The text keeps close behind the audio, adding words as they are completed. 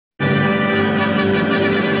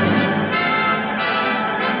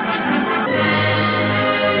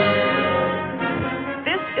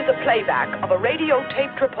playback of a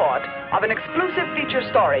radio-taped report of an exclusive feature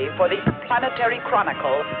story for the Interplanetary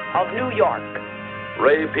Chronicle of New York.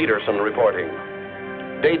 Ray Peterson reporting.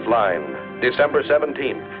 Dateline, December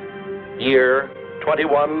 17th. Year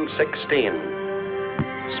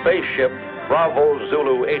 2116. Spaceship Bravo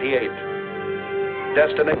Zulu 88.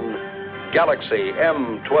 Destination Galaxy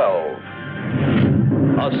M12.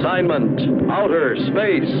 Assignment Outer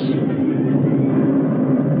Space.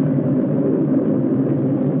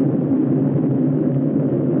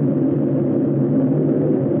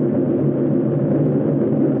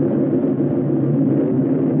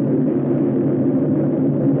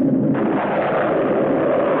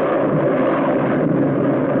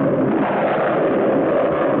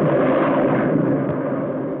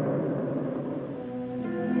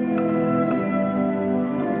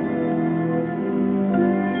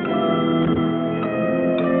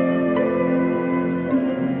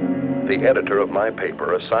 The editor of my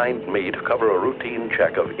paper assigned me to cover a routine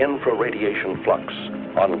check of infraradiation flux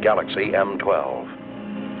on Galaxy M12.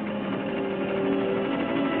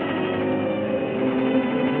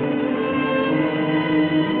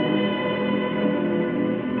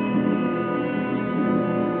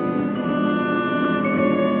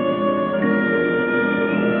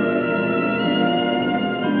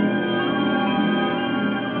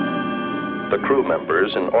 The crew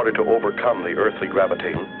members, in order to overcome the earthly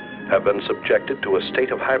gravitation, have been subjected to a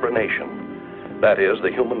state of hibernation. That is, the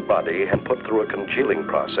human body had put through a congealing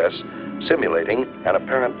process, simulating an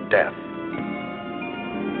apparent death.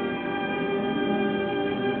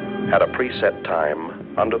 At a preset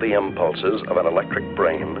time, under the impulses of an electric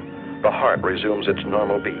brain, the heart resumes its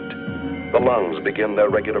normal beat. The lungs begin their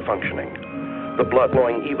regular functioning, the blood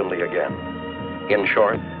flowing evenly again. In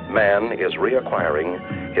short, man is reacquiring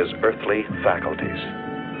his earthly faculties.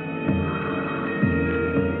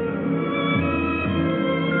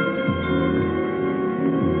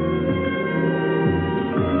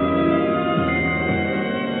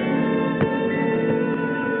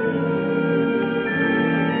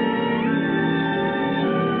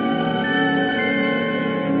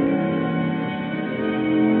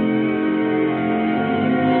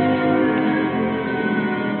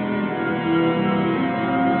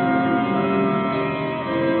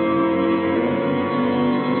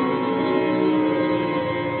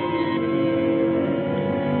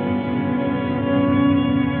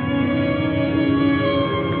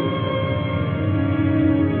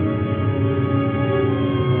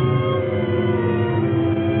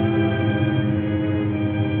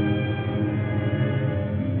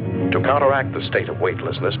 To counteract the state of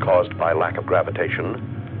weightlessness caused by lack of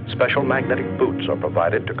gravitation, special magnetic boots are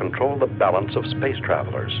provided to control the balance of space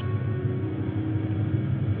travelers.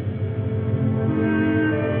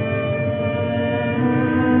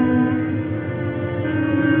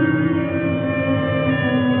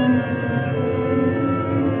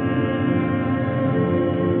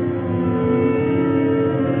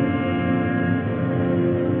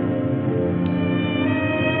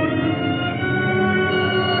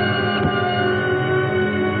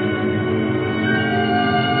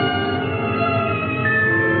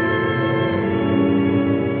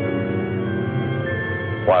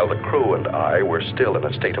 While the crew and I were still in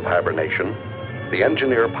a state of hibernation, the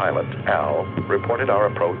engineer pilot, Al, reported our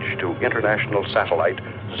approach to international satellite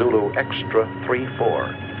Zulu Extra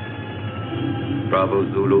 34. Bravo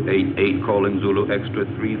Zulu 88 calling Zulu Extra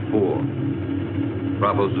 34.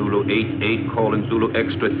 Bravo Zulu 88 calling Zulu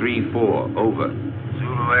Extra 34. Over.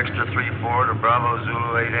 Zulu Extra 34 to Bravo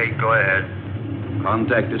Zulu 88. Go ahead.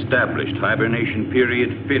 Contact established. Hibernation period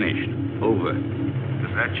finished. Over.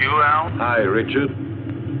 Is that you, Al? Hi, Richard.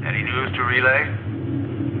 Any news to relay?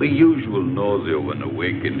 The usual nausea when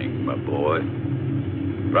awakening, my boy.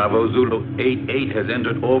 Bravo Zulu 88 has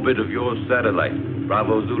entered orbit of your satellite.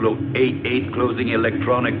 Bravo Zulu 88 closing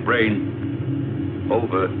electronic brain.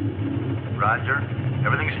 Over. Roger.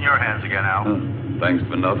 Everything's in your hands again, Al. Thanks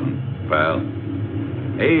for nothing, pal.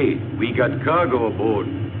 Hey, we got cargo aboard.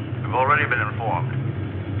 We've already been informed.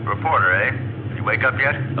 Reporter, eh? Did he wake up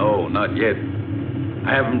yet? No, not yet.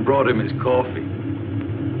 I haven't brought him his coffee.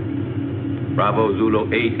 Bravo Zulu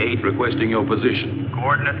 88 requesting your position.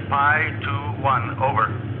 Coordinate Pi 21. Over.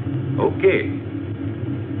 Okay.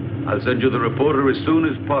 I'll send you the reporter as soon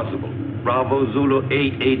as possible. Bravo Zulu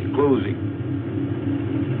 88 closing.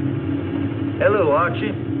 Hello,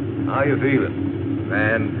 Archie. How you feeling?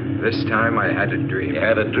 Man, this time I had a dream. You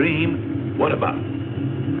had a dream? What about?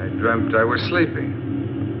 I dreamt I was sleeping.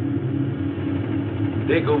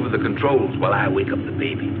 Take over the controls while I wake up the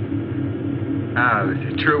baby. Ah, is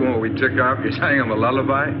it true when we took off you sang him a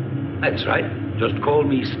lullaby? That's right. Just call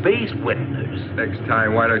me Space Wetners. Next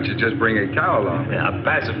time, why don't you just bring a cow along? Yeah, a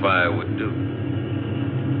pacifier would do.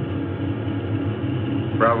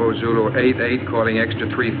 Bravo Zulu 88 calling extra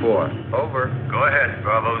 3-4. Over. Go ahead,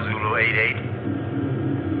 Bravo Zulu 88.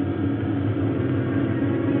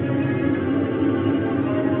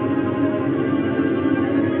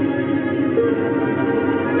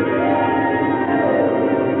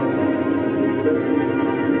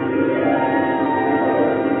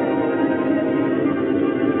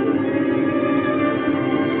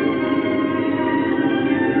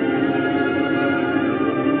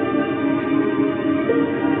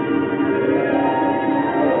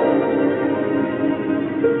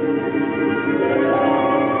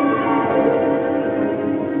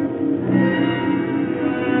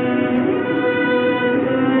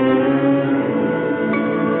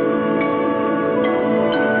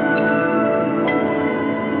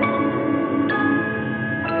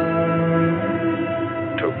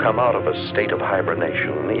 Out of a state of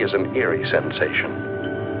hibernation is an eerie sensation.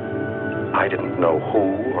 I didn't know who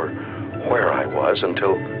or where I was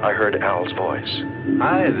until I heard Al's voice.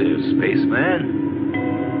 Hi there, spaceman.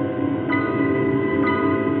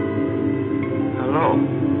 Hello.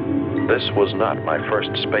 This was not my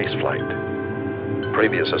first space flight.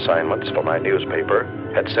 Previous assignments for my newspaper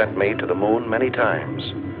had sent me to the moon many times,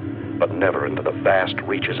 but never into the vast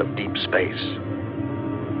reaches of deep space.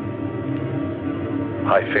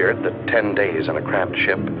 I feared that 10 days in a cramped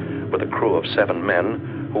ship with a crew of 7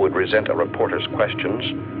 men who would resent a reporter's questions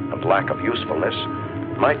and lack of usefulness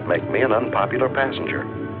might make me an unpopular passenger.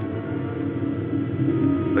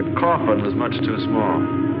 The coffin was much too small.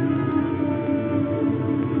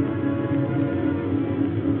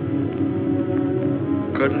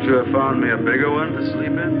 Couldn't you have found me a bigger one to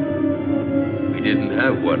sleep in? We didn't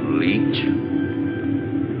have one, Leech.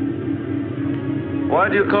 Why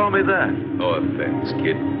do you call me that? No offense,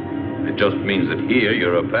 kid. It just means that here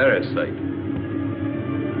you're a parasite.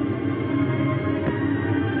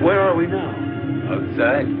 Where are we now?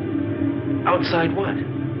 Outside. Outside what?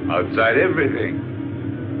 Outside everything.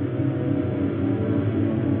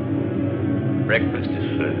 Breakfast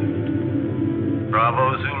is served.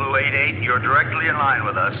 Bravo Zulu 88, you're directly in line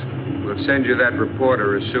with us. We'll send you that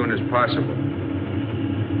reporter as soon as possible.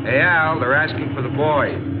 Hey, Al, they're asking for the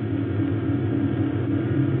boy.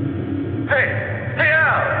 Hey,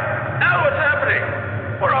 Al! Al, what's happening?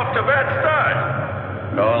 We're off to a bad start.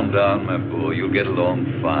 Calm down, my boy. You'll get along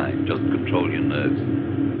fine. Just control your nerves.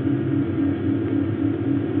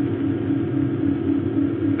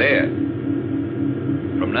 There.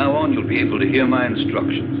 From now on, you'll be able to hear my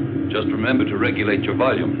instructions. Just remember to regulate your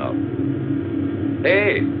volume now.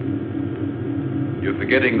 Hey! You're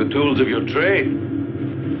forgetting the tools of your trade.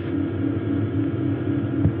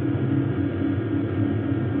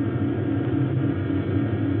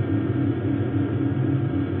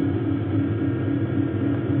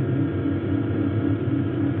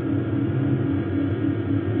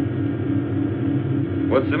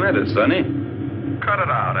 What's the matter, Sonny? Cut it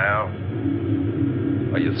out, Al.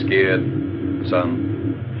 Are you scared, son?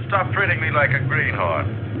 Stop treating me like a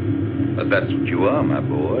greenhorn. But that's what you are, my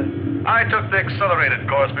boy. I took the accelerated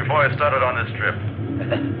course before I started on this trip.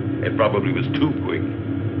 It probably was too quick.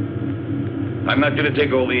 I'm not going to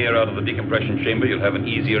take all the air out of the decompression chamber. You'll have an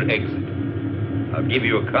easier exit. I'll give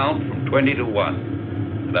you a count from 20 to 1.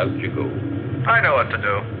 And out you go. I know what to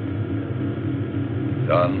do.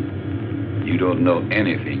 Son, you don't know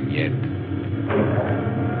anything yet.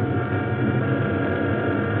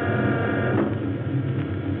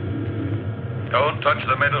 Don't touch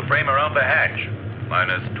the metal frame around the hatch.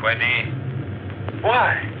 Minus 20.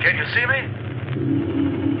 Why? Can't you see me?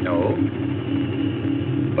 No.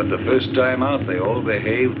 But the first time out, they all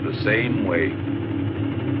behaved the same way.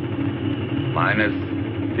 Minus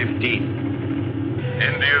 15.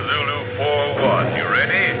 India Zulu 4-1. You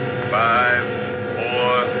ready? 5,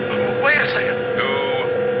 4... Wait a second. 2,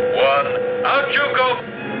 1. Out you go.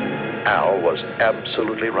 Al was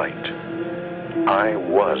absolutely right. I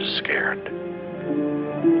was scared.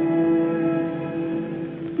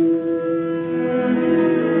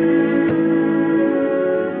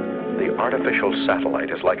 The artificial satellite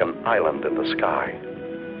is like an island in the sky.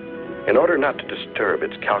 In order not to disturb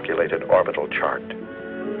its calculated orbital chart,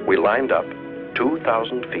 we lined up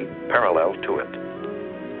 2,000 feet parallel to it.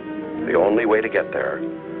 The only way to get there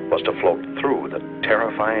was to float through the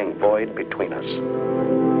terrifying void between us.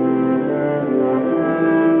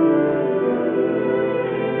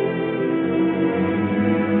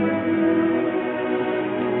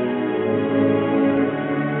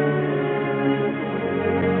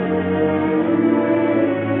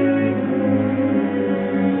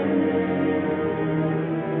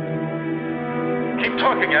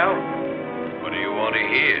 Al. What do you want to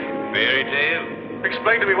hear? Fairy tale?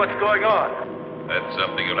 Explain to me what's going on. That's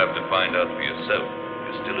something you'll have to find out for yourself.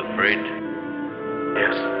 You're still afraid?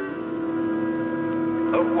 Yes.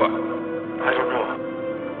 Of what? I don't know.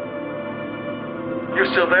 You're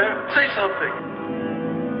still there? Say something.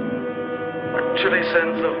 A chilly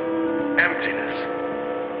sense of emptiness.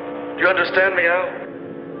 Do you understand me, Al?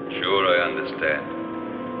 Sure, I understand.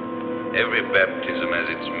 Every baptism has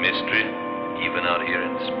its mystery, even out here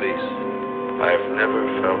in space. I've never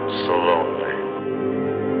felt so lonely.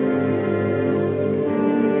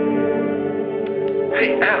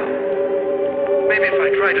 Hey, Al. Maybe if I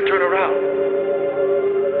tried to turn around.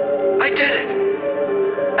 I did it.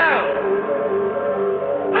 Al.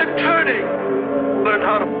 I'm turning. Learn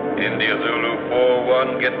how to... India Zulu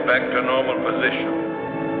 4-1, get back to normal position.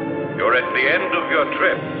 You're at the end of your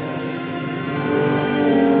trip.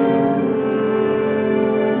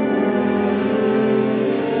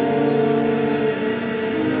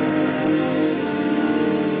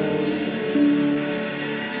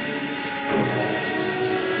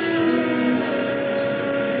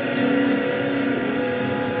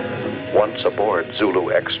 Once aboard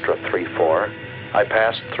Zulu Extra 3-4, I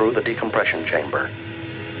passed through the decompression chamber.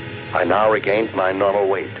 I now regained my normal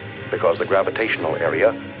weight because the gravitational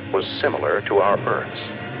area was similar to our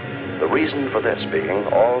Earth's. The reason for this being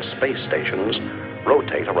all space stations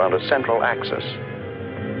rotate around a central axis.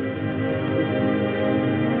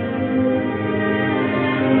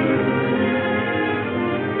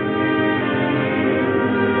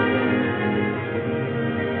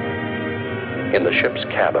 In the ship's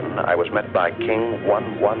cabin, I was met by King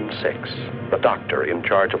 116, the doctor in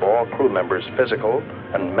charge of all crew members' physical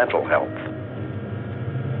and mental health.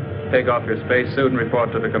 Take off your spacesuit and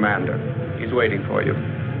report to the commander. He's waiting for you.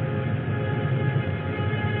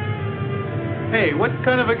 Hey, what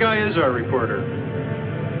kind of a guy is our reporter?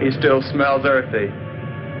 He still smells earthy.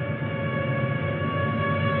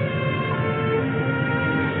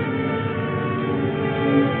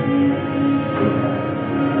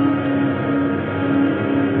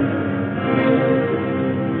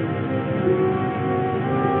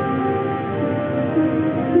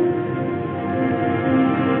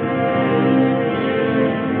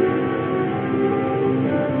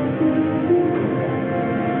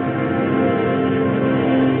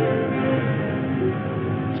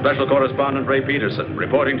 Special Correspondent Ray Peterson,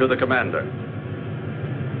 reporting to the commander.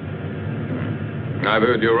 I've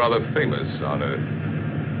heard you're rather famous on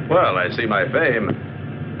Earth. Well, I see my fame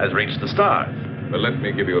has reached the stars. But let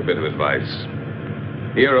me give you a bit of advice.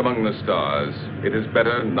 Here among the stars, it is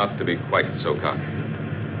better not to be quite so cocky.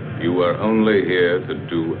 You are only here to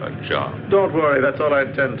do a job. Don't worry, that's all I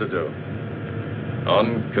intend to do.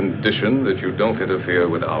 On condition that you don't interfere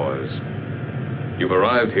with ours. You've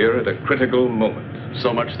arrived here at a critical moment.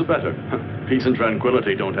 So much the better. Peace and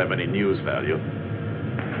tranquility don't have any news value.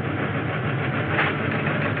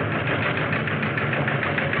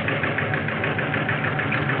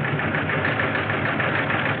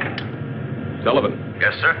 Sullivan.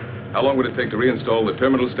 Yes, sir? How long would it take to reinstall the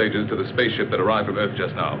terminal stages to the spaceship that arrived from Earth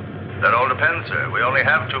just now? That all depends, sir. We only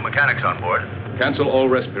have 2 mechanics on board. Cancel all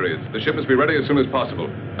rest periods. The ship must be ready as soon as possible.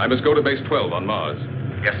 I must go to base 12 on Mars.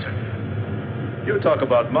 Yes, sir. You talk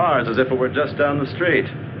about Mars as if it were just down the street.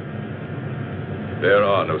 There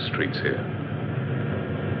are no streets here.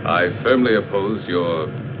 I firmly oppose your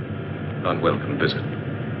unwelcome visit.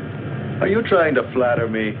 Are you trying to flatter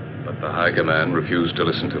me? But the High Command refused to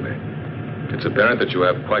listen to me. It's apparent that you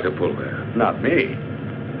have quite a pull there. Not me.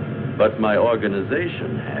 But my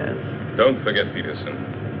organization has. Don't forget,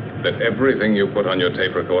 Peterson, that everything you put on your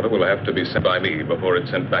tape recorder will have to be sent by me before it's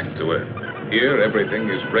sent back to Earth. Here, everything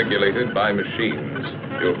is regulated by machines.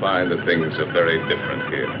 You'll find that things are very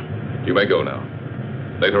different here. You may go now.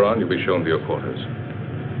 Later on, you'll be shown to your quarters.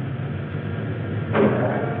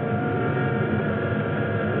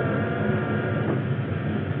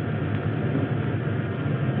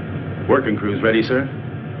 Working crew's ready, sir?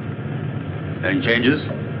 Any changes?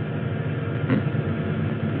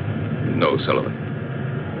 No, Sullivan.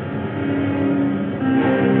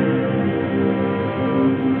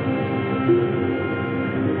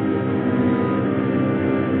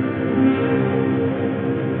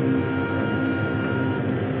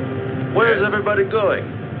 Where's everybody going?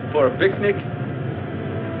 For a picnic?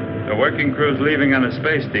 The working crew's leaving on a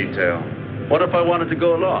space detail. What if I wanted to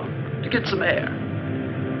go along? To get some air?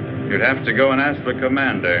 You'd have to go and ask the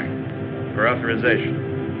commander for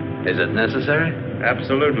authorization. Is it necessary?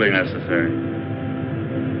 Absolutely necessary.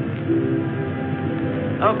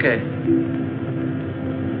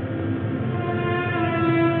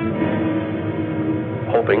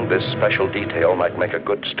 Holding Hoping this special detail might make a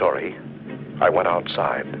good story, I went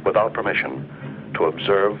outside, without permission, to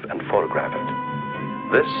observe and photograph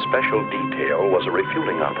it. This special detail was a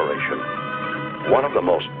refueling operation, one of the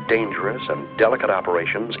most dangerous and delicate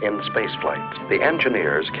operations in spaceflight. The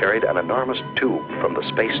engineers carried an enormous tube from the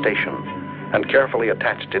space station and carefully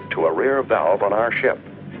attached it to a rear valve on our ship.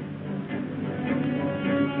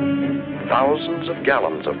 Thousands of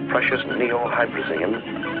gallons of precious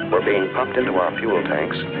neohydrazine were being pumped into our fuel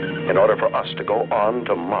tanks in order for us to go on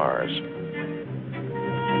to Mars.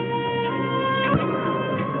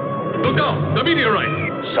 Look out! The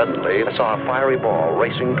meteorite! Suddenly, I saw a fiery ball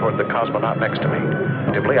racing toward the cosmonaut next to me.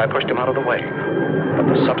 Instinctively, I pushed him out of the way. But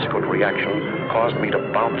the subsequent reaction caused me to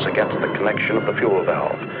bounce against the connection of the fuel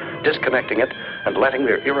valve, disconnecting it and letting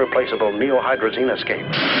the irreplaceable neohydrazine escape.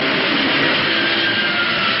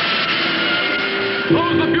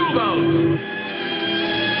 Close the fuel valves!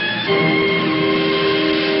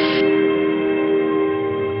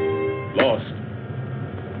 Lost.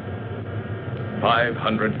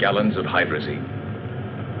 500 gallons of hydrazine.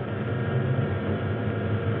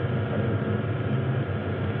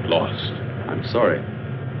 Lost. I'm sorry.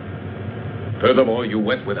 Furthermore, you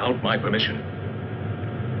went without my permission.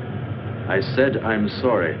 I said I'm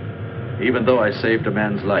sorry, even though I saved a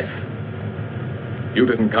man's life. You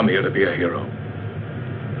didn't come here to be a hero.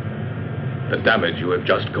 The damage you have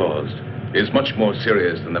just caused is much more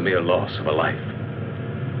serious than the mere loss of a life.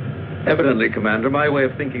 Evidently, Commander, my way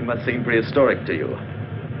of thinking must seem prehistoric to you.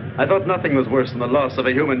 I thought nothing was worse than the loss of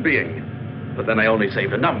a human being. But then I only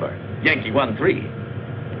saved a number, Yankee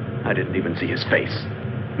 13. I didn't even see his face.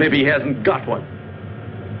 Maybe he hasn't got one.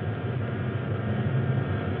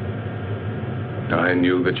 I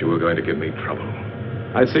knew that you were going to give me trouble.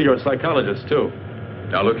 I see you're a psychologist, too.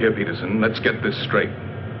 Now look here, Peterson, let's get this straight.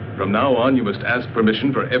 From now on, you must ask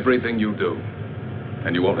permission for everything you do.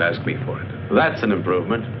 And you won't ask me for it. That's an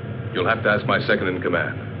improvement. You'll have to ask my second in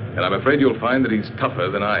command. And I'm afraid you'll find that he's tougher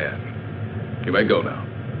than I am. You may go now.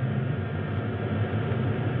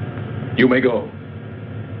 You may go.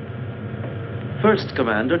 First,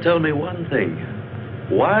 Commander, tell me one thing.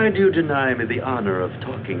 Why do you deny me the honor of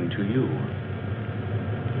talking to you?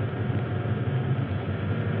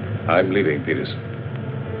 I'm leaving, Peterson.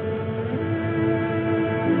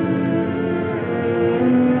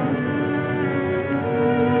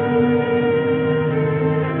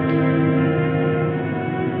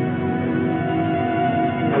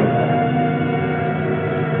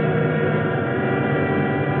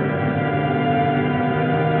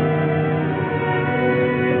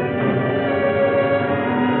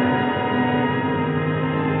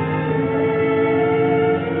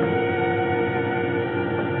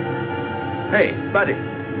 Hey, buddy.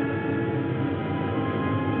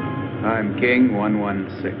 I'm King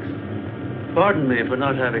 116. Pardon me for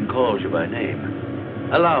not having called you by name.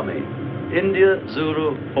 Allow me. India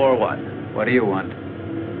Zulu 41. What do you want?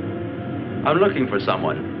 I'm looking for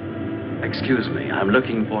someone. Excuse me, I'm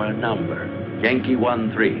looking for a number. Yankee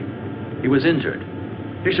 13. He was injured.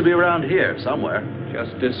 He should be around here somewhere.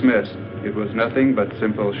 Just dismissed. It was nothing but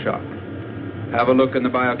simple shock. Have a look in the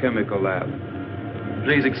biochemical lab.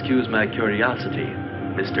 Please excuse my curiosity,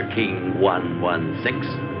 Mr. King 116.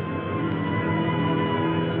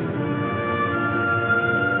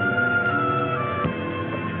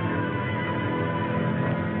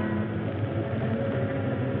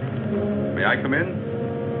 May I come in?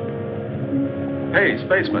 Hey,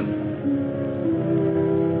 spaceman.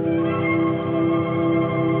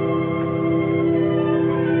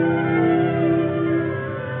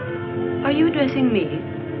 Are you addressing me?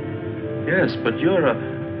 Yes, but you're a...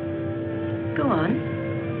 Go on.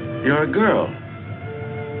 You're a girl.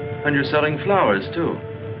 And you're selling flowers, too.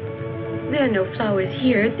 There are no flowers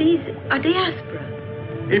here. These are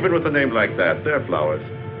diaspora. Even with a name like that, they're flowers.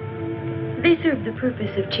 They serve the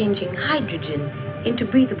purpose of changing hydrogen into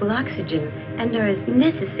breathable oxygen and are as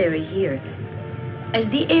necessary here as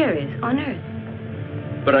the air is on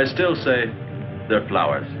Earth. But I still say they're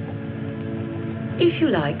flowers. If you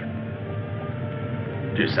like.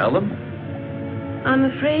 Do you sell them? I'm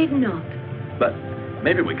afraid not. But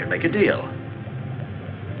maybe we could make a deal.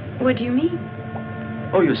 What do you mean?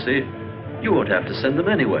 Oh, you see, you won't have to send them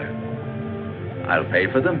anywhere. I'll pay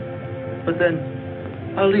for them, but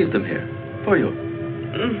then I'll leave them here for you.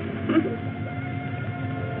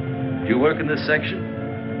 Do you work in this section?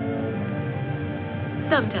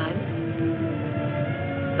 Sometimes.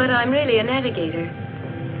 But I'm really a navigator.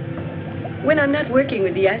 When I'm not working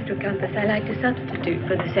with the astrocompass, I like to substitute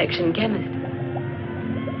for the section chemist.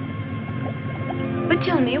 But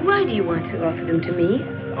tell me, why do you want to offer them to me?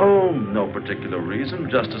 Oh, no particular reason.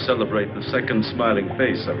 Just to celebrate the second smiling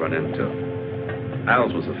face I run into.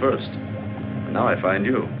 Al's was the first. And now I find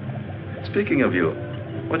you. Speaking of you,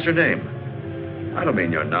 what's your name? I don't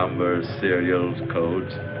mean your numbers, serials,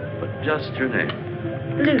 codes, but just your name.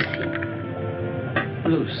 Lucy.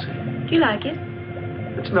 Lucy. Do you like it?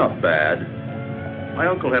 It's not bad. My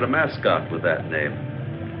uncle had a mascot with that name.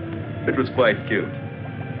 It was quite cute.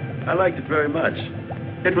 I liked it very much.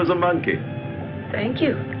 It was a monkey. Thank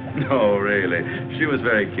you. No, really. She was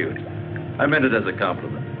very cute. I meant it as a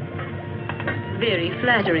compliment. Very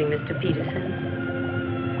flattering, Mr. Peterson.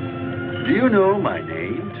 Do you know my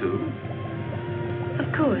name, too?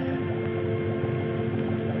 Of course.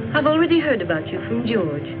 I've already heard about you from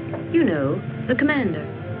George. You know, the commander.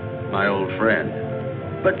 My old friend.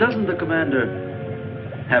 But doesn't the commander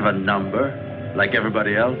have a number, like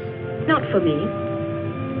everybody else? Not for me.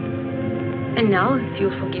 And now, if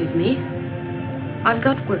you'll forgive me, I've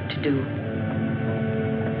got work to do.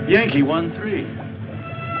 Yankee 1-3.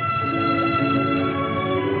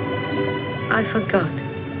 I forgot.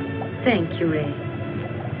 Thank you, Ray.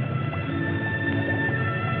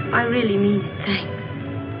 I really mean it. Thanks.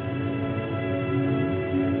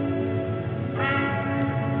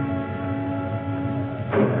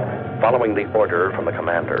 Following the order from the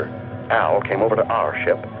commander, Al came over to our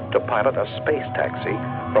ship to pilot a space taxi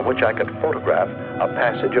from which I could photograph a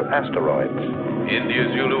passage of asteroids. India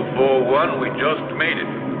Zulu 4-1, we just made it.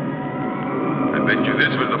 I bet you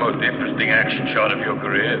this was the most interesting action shot of your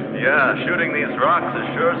career. Yeah, shooting these rocks is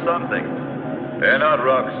sure something. They're not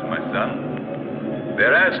rocks, my son.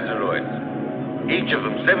 They're asteroids. Each of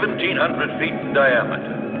them 1,700 feet in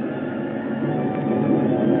diameter.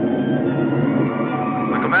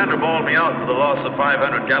 The commander bawled me out for the loss of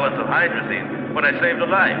 500 gallons of hydrazine when I saved a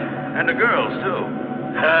life. And the girls, too.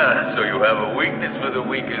 Ah, so you have a weakness for the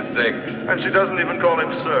weaker sex. And she doesn't even call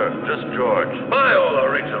him sir, just George. By all the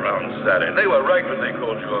rings around Saturn, they were right when they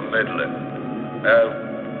called you a meddler. Well,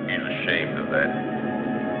 he's ashamed of that.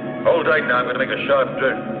 Hold tight now, I'm going to make a sharp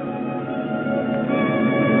turn.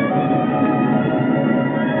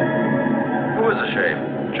 Who is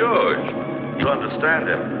ashamed? George. To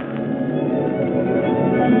understand him.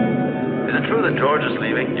 Is it true that George is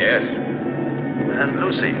leaving? Yes. And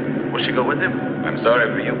Lucy, will she go with him? I'm sorry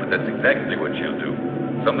for you, but that's exactly what she'll do.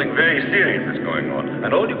 Something very serious is going on, and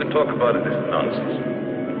all you can talk about is this nonsense.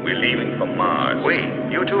 We're leaving for Mars. We?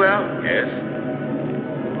 You too, Al? Yes.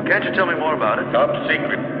 Can't you tell me more about it? Top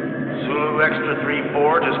secret. Zulu Extra 3-4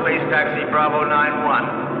 to Space Taxi Bravo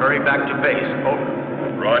 9-1. Hurry back to base. Over.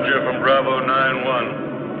 Roger from Bravo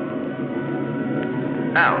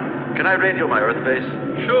 9-1. Al, can I radio my Earth base?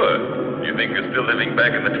 Sure. You think you're still living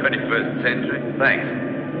back in the 21st century? Thanks.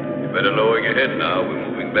 You better lower your head now. We're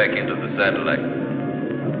moving back into the satellite.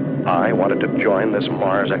 I wanted to join this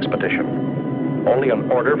Mars expedition. Only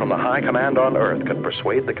an order from the high command on Earth could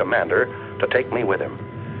persuade the commander to take me with him.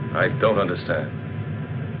 I don't understand.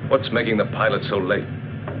 What's making the pilot so late?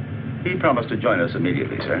 He promised to join us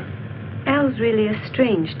immediately, sir. Al's really a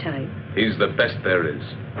strange type. He's the best there is.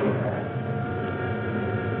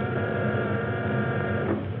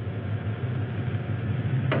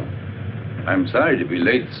 I'm sorry to be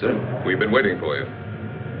late, sir. We've been waiting for you.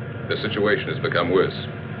 The situation has become worse.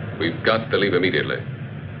 We've got to leave immediately.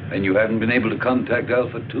 And you haven't been able to contact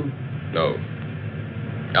Alpha 2? No.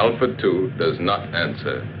 Alpha 2 does not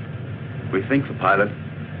answer. We think the pilot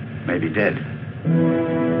may be dead.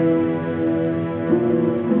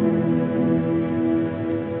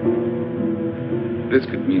 This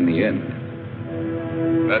could mean the end.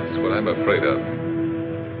 That's what I'm afraid of.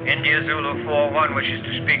 India Zulu 4-1 wishes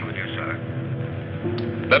to speak with you, sir.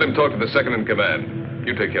 Let him talk to the second in command.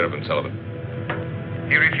 You take care of him, Sullivan.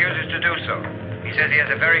 He refuses to do so. He says he has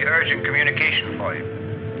a very urgent communication for you.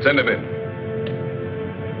 Send him in.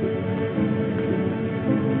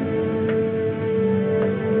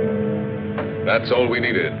 That's all we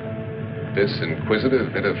needed. This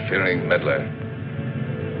inquisitive, interfering meddler.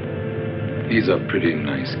 He's a pretty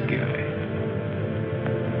nice guy.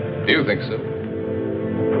 Do you think so?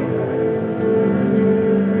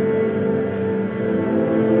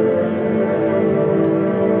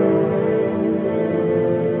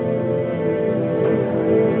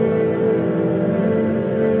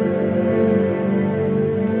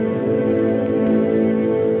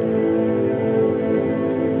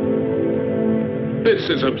 This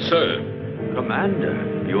is absurd. Commander,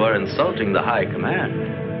 you are insulting the high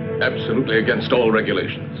command. Absolutely against all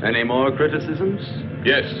regulations. Any more criticisms?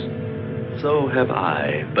 Yes. So have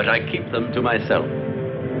I, but I keep them to myself.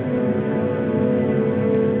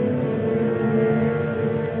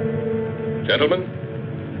 Gentlemen,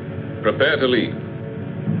 prepare to leave.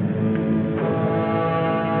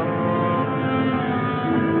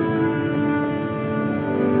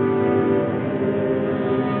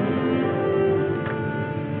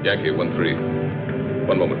 Yankee 1-3.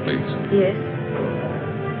 One moment, please. Yes?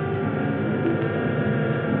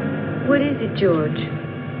 What is it, George?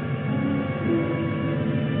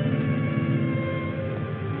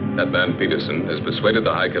 That man Peterson has persuaded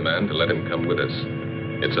the High Command to let him come with us.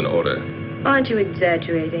 It's an order. Aren't you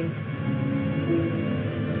exaggerating?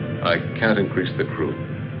 I can't increase the crew.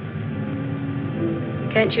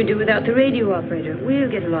 Can't you do without the radio operator? We'll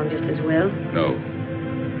get along just as well. No.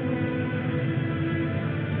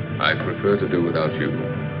 I prefer to do without you.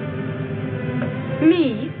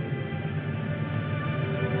 Me?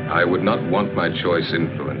 I would not want my choice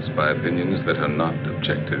influenced by opinions that are not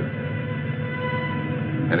objective.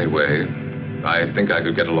 Anyway, I think I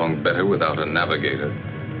could get along better without a navigator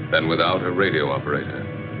than without a radio operator.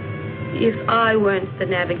 If I weren't the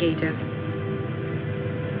navigator,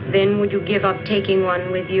 then would you give up taking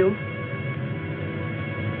one with you?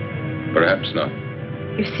 Perhaps not.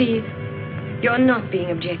 You see, you're not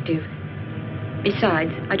being objective.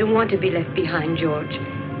 Besides, I don't want to be left behind, George.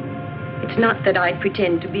 It's not that I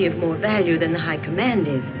pretend to be of more value than the High Command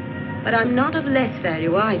is, but I'm not of less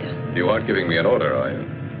value either. You aren't giving me an order, are you?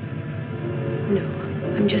 No,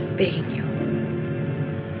 I'm just begging you.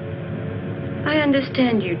 I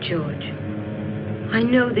understand you, George. I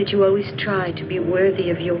know that you always try to be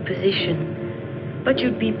worthy of your position, but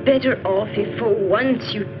you'd be better off if for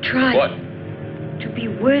once you tried... What? To be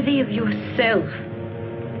worthy of yourself.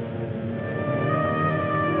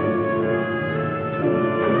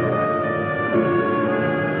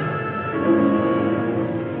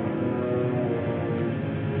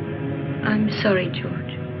 I'm sorry, George.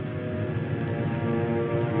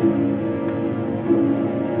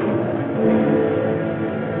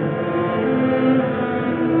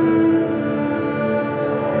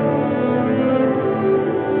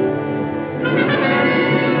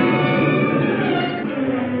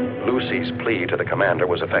 Lucy's plea to the commander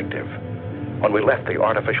was effective. When we left the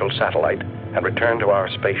artificial satellite and returned to our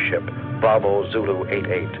spaceship, Bravo Zulu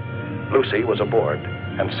 88, Lucy was aboard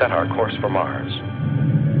and set our course for Mars.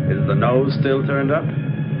 Is the nose still turned up?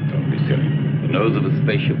 Don't be silly. The nose of a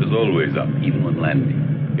spaceship is always up, even when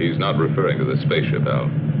landing. He's not referring to the spaceship, Al.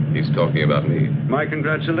 He's talking about me. My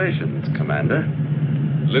congratulations, Commander.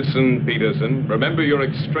 Listen, Peterson. Remember you're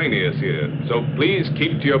extraneous here, so please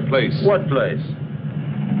keep to your place. What place?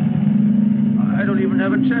 I don't even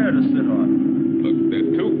have a chair to sit on. Look, there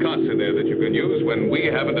are 2 cots in there that you can use when we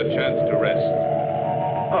haven't a chance to rest.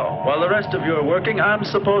 Oh, while the rest of you are working, I'm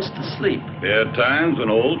supposed to sleep. There are times when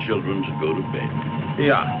all children should go to bed.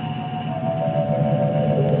 Yeah.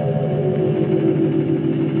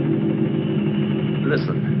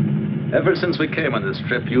 Listen, ever since we came on this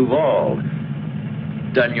trip, you've all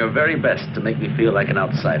done your very best to make me feel like an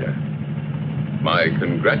outsider. My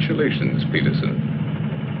congratulations, Peterson.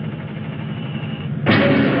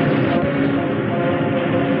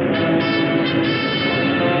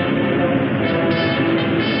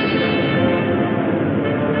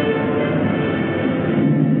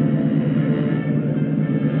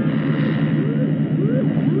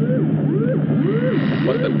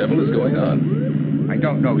 What the devil is going on? I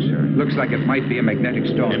don't know, sir. Looks like it might be a magnetic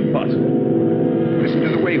storm. Impossible. Listen to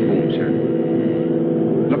the waveboom, sir.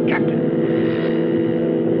 Look, Captain.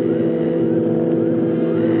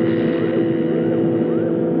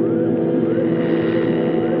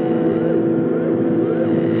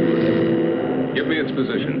 Give me its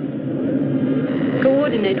position.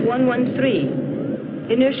 Coordinate 113.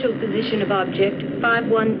 Inertial position of object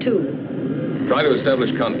 512. Try to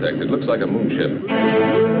establish contact. It looks like a moonship.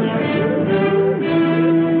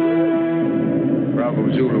 Bravo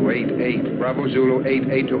Zulu 88. Bravo Zulu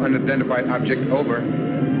 88 to unidentified object. Over.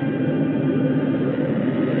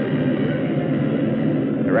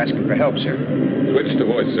 They're asking for help, sir. Switch to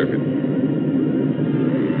voice circuit.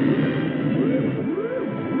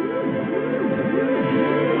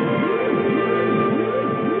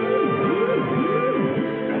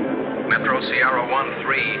 Metro Sierra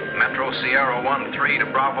 1-3. Metro Sierra 1-3 to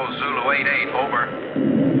Bravo Zulu 88. Over.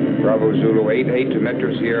 Bravo Zulu 88 to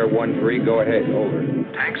Metro Sierra 13. Go ahead. Over.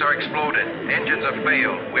 Tanks are exploded. Engines have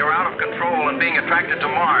failed. We are out of control and being attracted to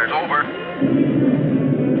Mars. Over.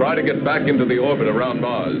 Try to get back into the orbit around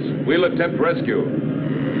Mars. We'll attempt rescue.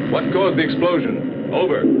 What caused the explosion?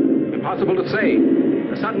 Over. Impossible to say.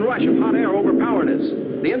 A sudden rush of hot air overpowered us.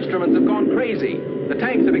 The instruments have gone crazy. The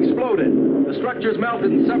tanks have exploded. The structures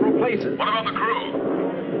melted in several places. What about the crew?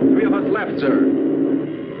 3 of us left, sir.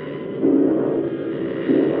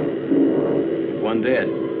 1 dead.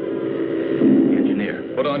 The engineer.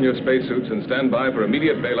 Put on your spacesuits and stand by for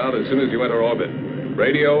immediate bailout as soon as you enter orbit.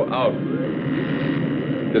 Radio out.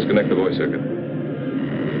 Disconnect the voice circuit.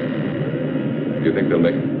 Do you think they'll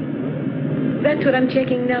make it? That's what I'm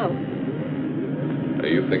checking now. Are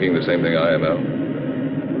you thinking the same thing I am, Al?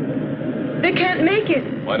 They can't make it.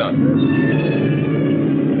 Why not?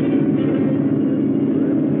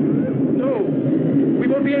 No, we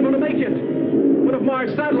won't be able to make it. One of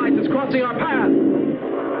Mars' satellites is crossing our path.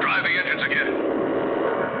 Drive the engines again.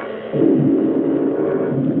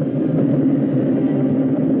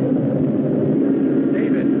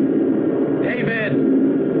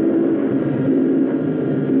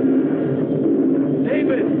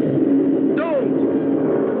 David!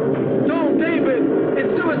 Don't, David!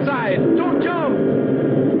 It's suicide! Don't jump!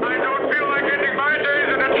 I don't feel like ending my days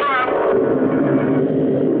in a trap.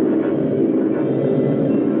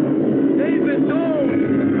 David, don't!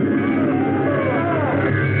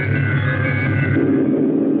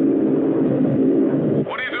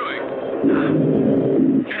 What are you doing?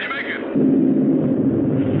 Can you make it?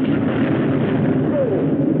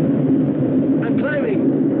 I'm climbing.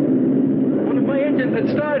 One of my engines had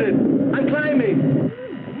started. I'm climbing.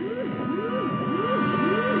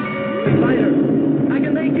 It's lighter. I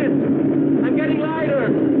can make it. I'm getting lighter.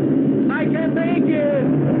 I can make it.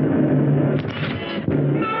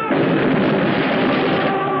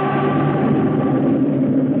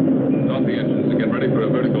 Start the engines and get ready for a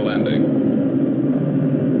vertical landing.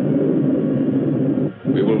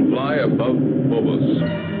 We will fly above Phobos.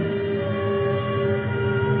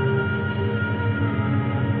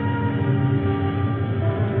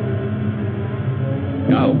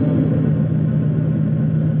 Now.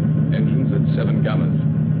 Engines at 7 gammas.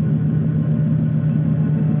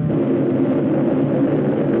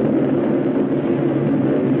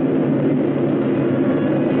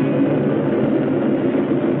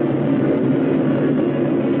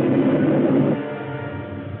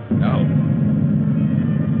 Now.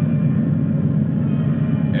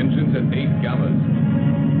 Engines at 8 gammas.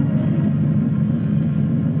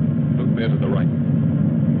 Look there to the right.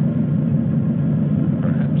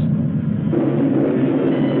 Perhaps.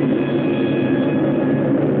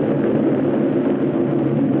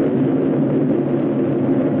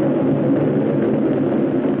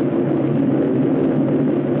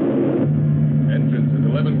 Engines at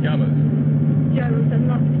 11 gammas. Gyros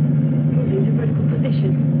unlocked. Moving to vertical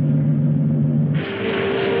position.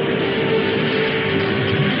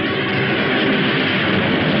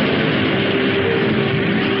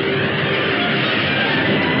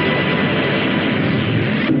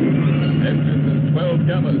 Engines at 12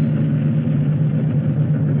 gammas.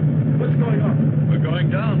 What's going on? We're going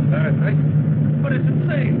down. But it's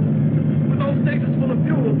insane. With those stations full of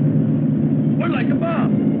fuel, we're like a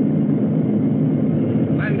bomb.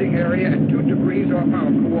 Landing area at 2 degrees off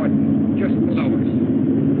our coordinates, just below us.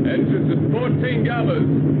 Engines at 14 gammas.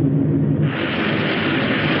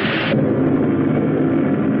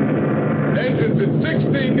 Engines at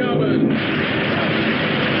 16 gammas.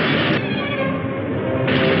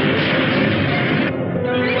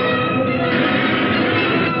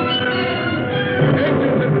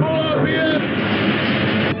 Engines at 4 RPM.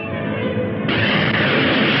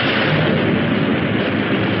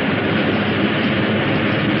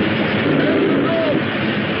 Engines off.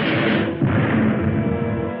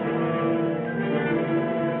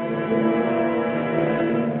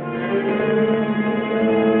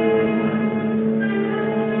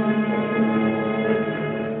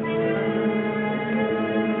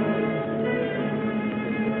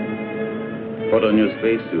 Put on your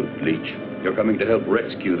spacesuit, Leech. You're coming to help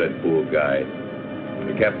rescue that poor guy.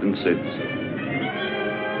 The captain said so.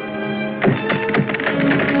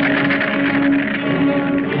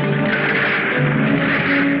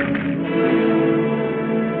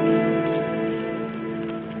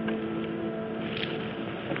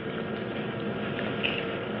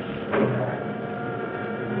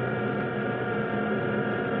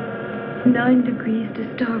 Nine degrees to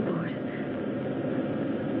starboard.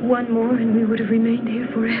 One more and we would have remained here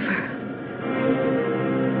forever.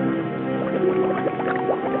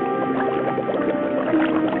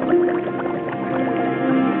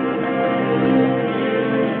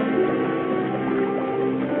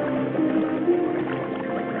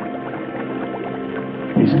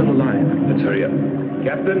 He's still alive. Let's hurry up.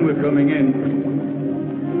 Captain, we're coming in.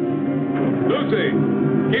 Lucy,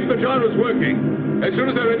 keep the gyros working. As soon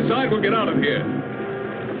as they're inside, we'll get out of here.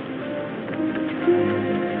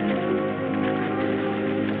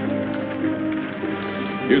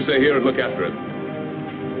 You stay here and look after it.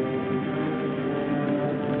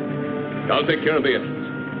 I'll take care of the engines.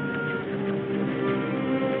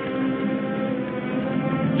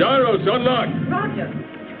 Gyros, unlock. Roger.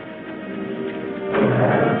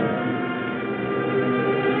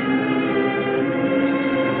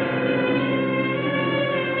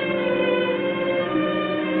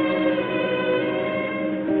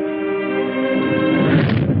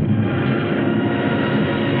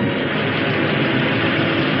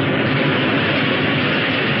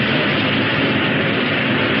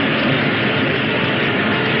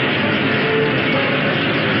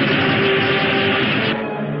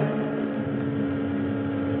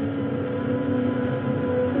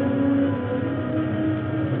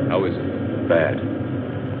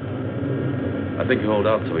 think hold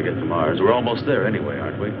out till we get to Mars. We're almost there anyway,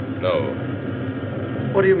 aren't we? No.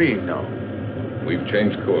 What do you mean, no? We've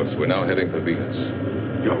changed course. We're now heading for Venus.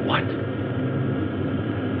 You're what?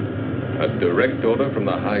 A direct order from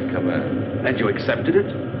the High Command. And you accepted it?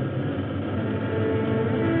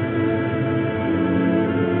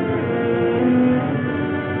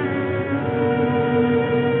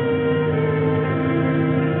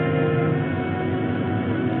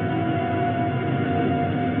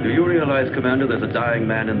 Do you realize, Commander, there's a dying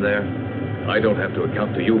man in there? I don't have to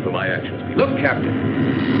account to you for my actions, Peter. Look,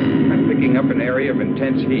 Captain. I'm picking up an area of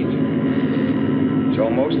intense heat. It's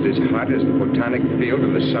almost as hot as the photonic field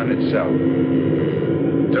of the sun itself.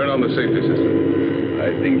 Turn on the safety system.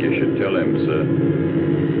 I think you should tell him, sir.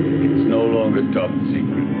 It's no longer top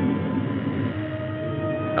secret.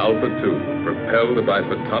 Alpha 2, propelled by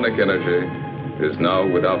photonic energy, is now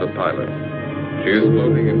without a pilot. She is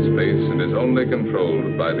floating in space and is only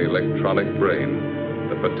controlled by the electronic brain.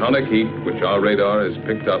 The photonic heat, which our radar has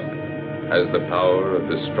picked up, has the power of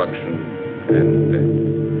destruction and death.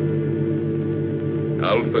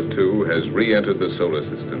 Alpha 2 has re-entered the solar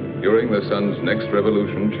system. During the sun's next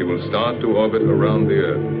revolution, she will start to orbit around the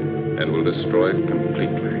Earth and will destroy it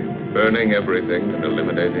completely, burning everything and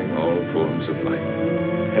eliminating all forms of life.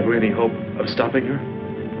 Have we any hope of stopping her?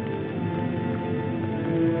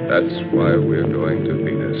 That's why we're going to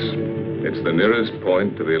Venus. It's the nearest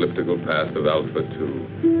point to the elliptical path of Alpha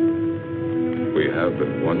 2. We have but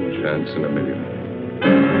one chance in a million.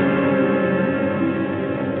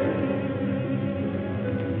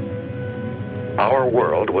 Our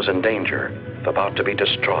world was in danger, about to be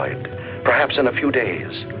destroyed. Perhaps in a few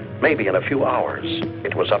days, maybe in a few hours.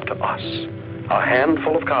 It was up to us, a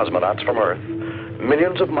handful of cosmonauts from Earth,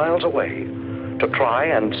 millions of miles away, to try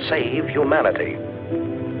and save humanity.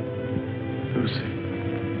 Lucy,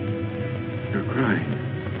 you're crying.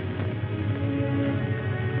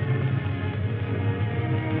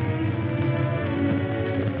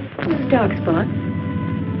 Those dark spots.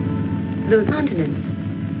 Those continents.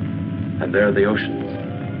 And there are the oceans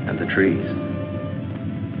and the trees.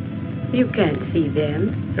 You can't see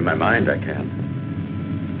them. In my mind, I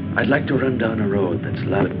can. I'd like to run down a road that's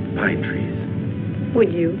lined with pine trees.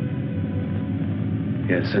 Would you?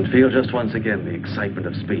 Yes, and feel just once again the excitement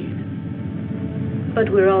of speed. But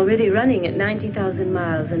we're already running at 90,000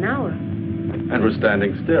 miles an hour. And we're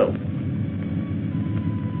standing still.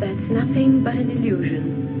 That's nothing but an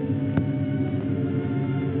illusion.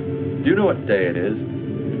 Do you know what day it is?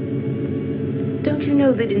 Don't you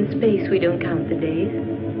know that in space we don't count the days?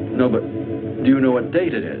 No, but do you know what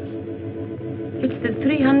date it is? It's the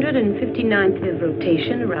 359th of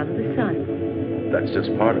rotation around the sun. That's just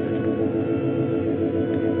part of it.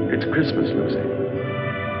 It's Christmas, Lucy.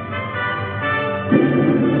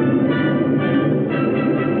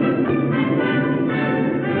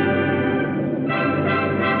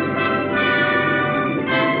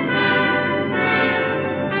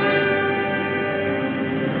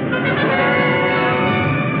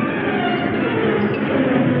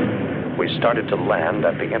 Started to land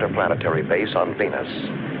at the Interplanetary base on Venus,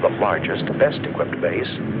 the largest, best-equipped base,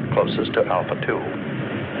 closest to Alpha 2.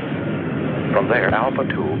 From there, Alpha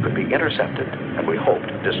 2 could be intercepted, and we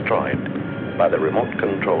hoped destroyed, by the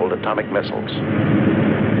remote-controlled atomic missiles.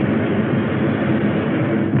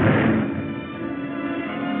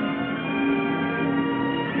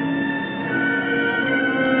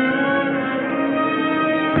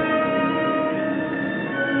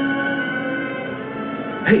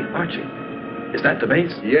 Hey, Archie. Is that the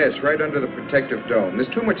base? Yes, right under the protective dome. There's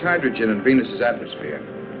too much hydrogen in Venus's atmosphere.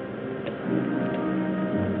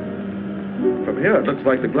 From here, it looks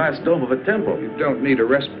like the glass dome of a temple. You don't need a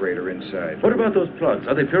respirator inside. What about those plugs?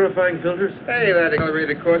 Are they purifying filters? Hey, that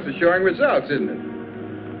accelerated course is showing results, isn't it?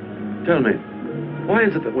 Tell me, why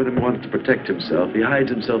is it that when he wants to protect himself, he hides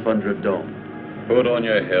himself under a dome? Put on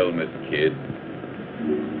your helmet, kid.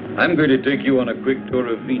 I'm going to take you on a quick tour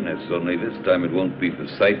of Venus, only this time it won't be for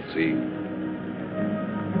sightseeing.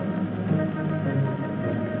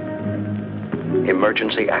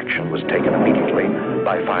 Emergency action was taken immediately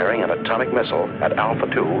by firing an atomic missile at Alpha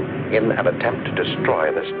 2 in an attempt to destroy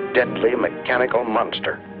this deadly mechanical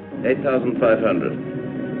monster.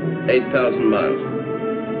 8,500. 8,000 miles.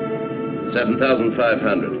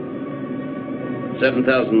 7,500.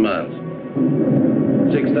 7,000 miles.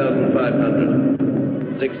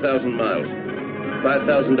 6,500. 6,000 miles.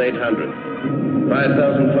 5,800.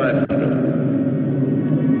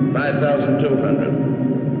 5,500. 5,200.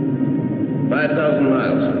 5,000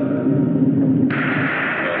 miles.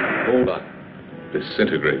 Hold on.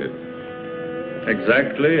 Disintegrated.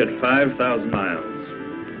 Exactly at 5,000 miles.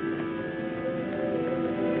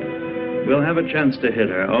 We'll have a chance to hit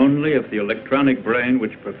her only if the electronic brain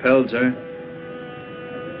which propels her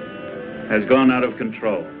has gone out of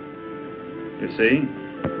control. You see,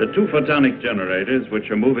 the two photonic generators, which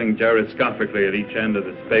are moving gyroscopically at each end of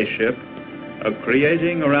the spaceship, are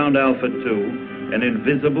creating around Alpha 2 an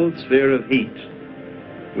invisible sphere of heat,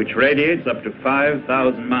 which radiates up to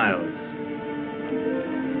 5,000 miles.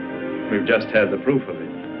 We've just had the proof of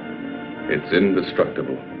it. It's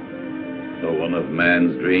indestructible. So one of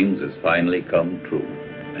man's dreams has finally come true.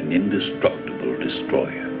 An indestructible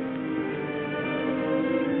destroyer.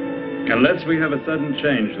 Unless we have a sudden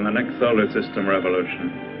change in the next solar system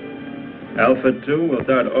revolution, Alpha 2 will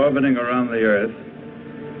start orbiting around the Earth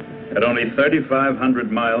at only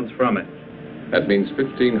 3,500 miles from it. That means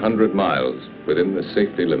 1,500 miles within the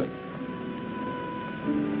safety limit.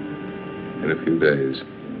 In a few days,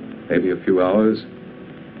 maybe a few hours,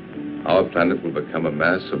 our planet will become a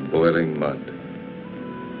mass of boiling mud,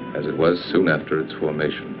 as it was soon after its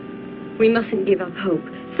formation. We mustn't give up hope.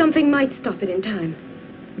 Something might stop it in time.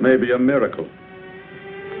 Maybe a miracle.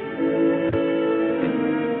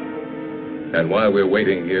 And while we're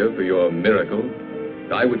waiting here for your miracle,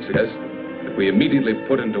 I would suggest that we immediately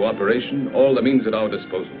put into operation all the means at our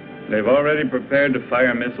disposal. They've already prepared to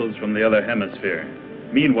fire missiles from the other hemisphere.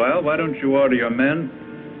 Meanwhile, why don't you order your men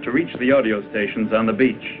to reach the audio stations on the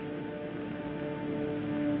beach?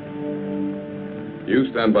 You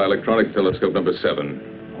stand by electronic telescope number 7.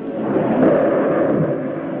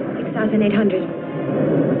 6,800.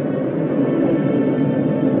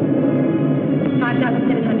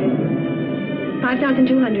 5,700.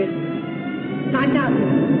 5,200.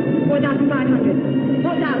 5,000. 4,500.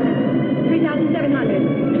 4,000.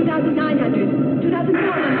 3,700. 2,900.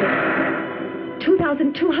 2,400.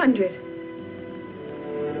 2,200.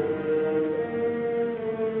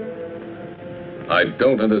 I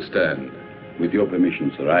don't understand. With your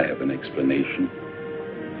permission, sir, I have an explanation.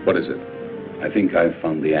 What is it? I think I've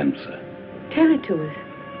found the answer. Tell it to us.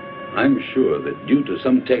 I'm sure that due to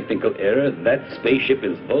some technical error, that spaceship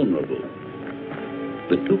is vulnerable.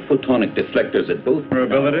 The two photonic deflectors at both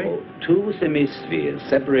Vulnerability? Two semispheres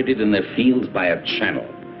separated in their fields by a channel.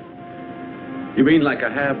 You mean like a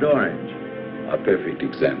halved orange? A perfect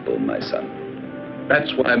example, my son.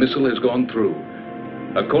 That's why a missile has gone through.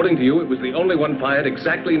 According to you, it was the only one fired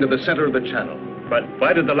exactly into the center of the channel. But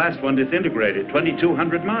why did the last one disintegrate at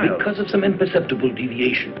 2,200 miles? Because of some imperceptible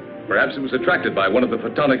deviation. Perhaps it was attracted by one of the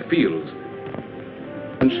photonic fields.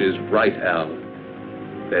 Hunch is right, Al.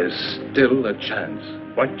 There's still a chance.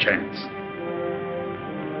 What chance?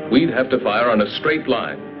 We'd have to fire on a straight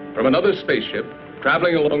line from another spaceship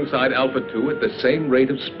traveling alongside Alpha 2 at the same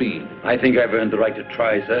rate of speed. I think I've earned the right to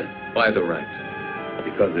try, sir. By the right.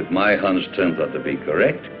 Because if my hunch turns out to be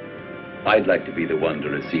correct, I'd like to be the one to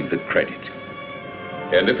receive the credit.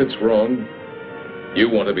 And if it's wrong, you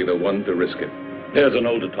want to be the one to risk it. There's an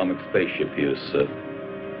old atomic spaceship here, sir.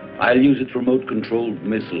 I'll use its remote-controlled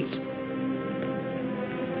missiles.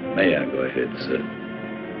 May I go ahead, sir?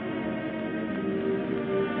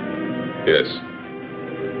 Yes.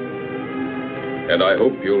 And I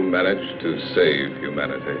hope you'll manage to save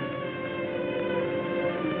humanity.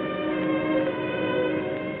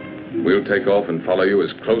 We'll take off and follow you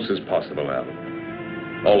as close as possible, Al.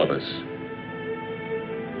 All of us.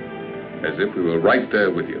 As if we were right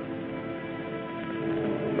there with you.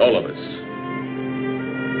 All of us.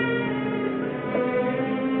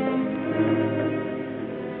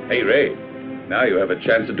 Hey, Ray, now you have a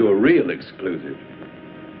chance to do a real exclusive.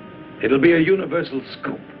 It'll be a universal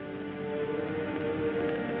scoop.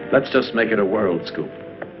 Let's just make it a world scoop.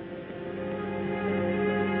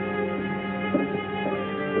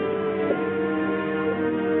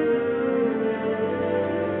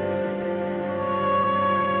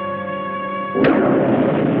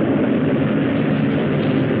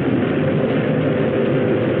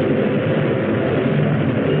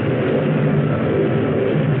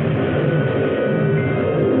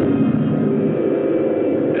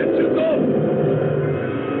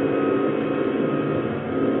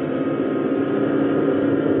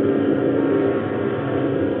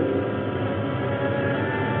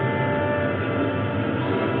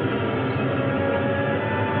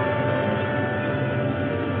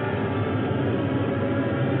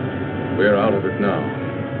 We're out of it now.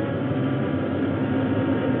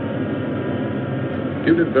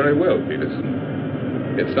 You did very well,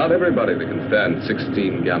 Peterson. It's not everybody that can stand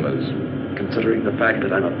 16 gammas. Considering the fact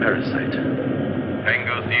that I'm a parasite.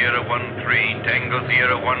 Tango Sierra 1-3, Tango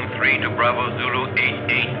Sierra 1-3 to Bravo Zulu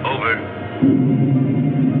 8-8, over.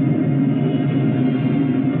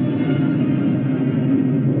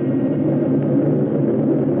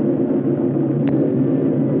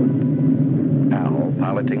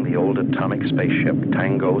 piloting the old atomic spaceship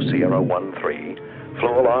Tango Sierra 13,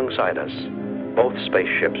 flew alongside us. Both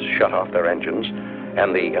spaceships shut off their engines,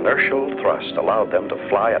 and the inertial thrust allowed them to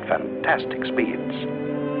fly at fantastic speeds.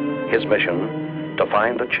 His mission, to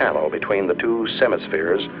find the channel between the two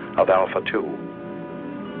semispheres of Alpha 2.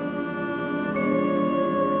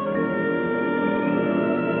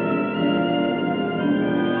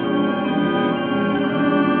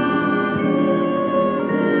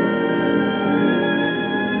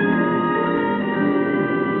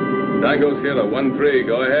 Tango Sierra 13,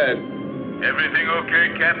 go ahead. Everything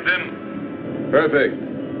okay, Captain? Perfect.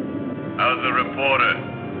 How's the reporter?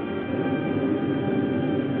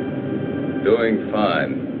 Doing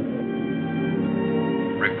fine.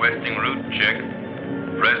 Requesting route check.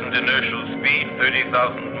 Present inertial speed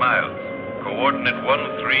 30,000 miles. Coordinate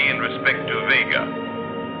 13 in respect to Vega.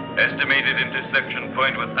 Estimated intersection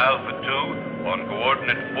point with Alpha 2 on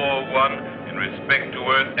coordinate 41 in respect to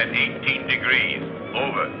Earth at 18 degrees.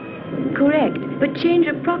 Over. Correct, but change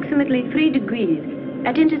approximately 3 degrees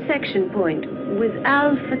at intersection point with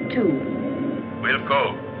Alpha 2. We'll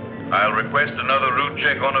go. I'll request another route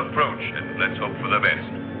check on approach, and let's hope for the best.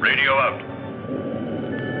 Radio out.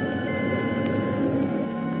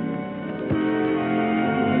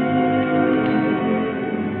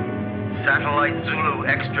 Satellite Zulu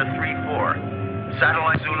Extra 34.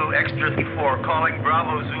 Satellite Zulu Extra 34 calling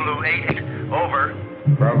Bravo Zulu 88. Over.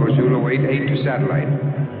 Bravo Zulu 88 to satellite.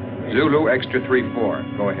 Zulu Extra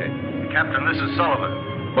 34. Go ahead. Captain, this is Sullivan.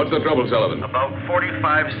 What's the trouble, Sullivan? About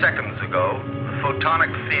 45 seconds ago, the photonic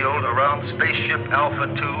field around spaceship Alpha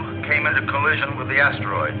 2 came into collision with the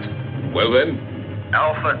asteroids. Well then?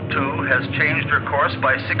 Alpha 2 has changed her course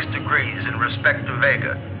by 6 degrees in respect to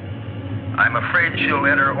Vega. I'm afraid she'll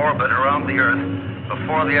enter orbit around the Earth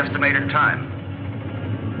before the estimated time.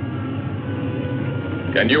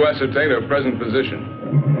 Can you ascertain her present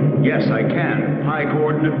position? Yes, I can. High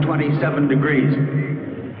coordinate 27 degrees.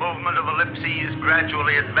 Movement of ellipses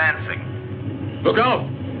gradually advancing. Look out!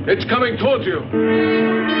 It's coming towards you!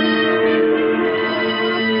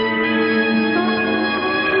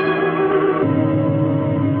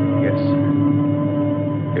 Yes.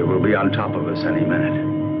 It will be on top of us any minute.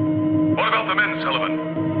 What about the men,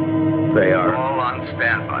 Sullivan? They are. All on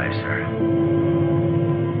standby, sir.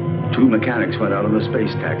 2 mechanics went out on the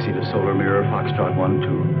space taxi to Solar Mirror Foxtrot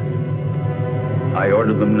 1-2. I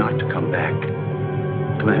ordered them not to come back.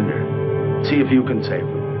 Commander, see if you can save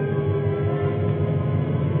them.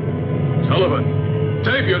 Sullivan,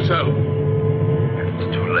 save yourself!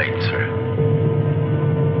 It's too late, sir.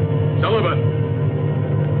 Sullivan!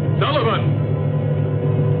 Sullivan!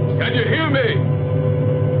 Can you hear me?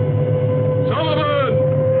 Sullivan!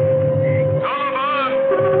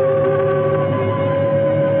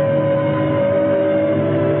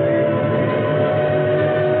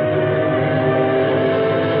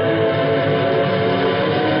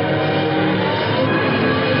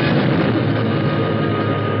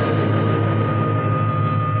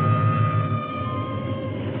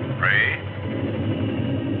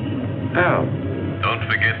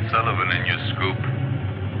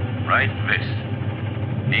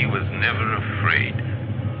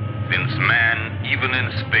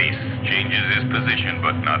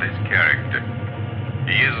 Not his character.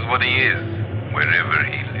 He is what he is, wherever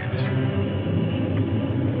he lives.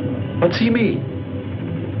 What's he mean?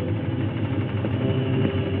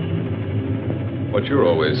 What you're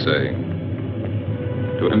always saying.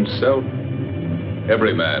 To himself,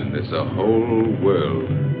 every man is a whole world.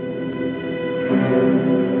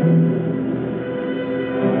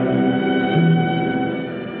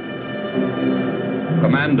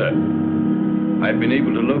 Commander, I've been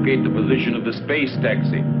able to locate the position of the space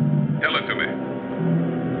taxi. Tell it to me.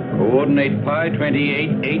 Coordinate pi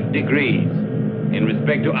 28, 8 degrees in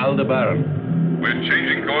respect to Aldebaran. We're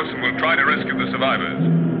changing course and we'll try to rescue the survivors.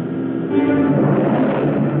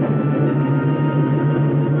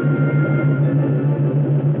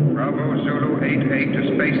 Bravo Zulu 88 to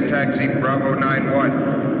space taxi Bravo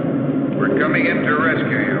 91. We're coming in to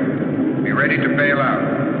rescue you. Be ready to bail out.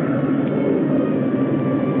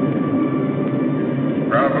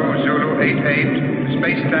 Bravo Zulu 88,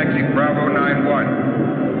 space taxi Bravo 91.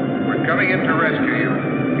 We're coming in to rescue you.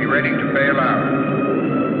 Be ready to bail out.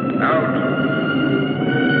 Out.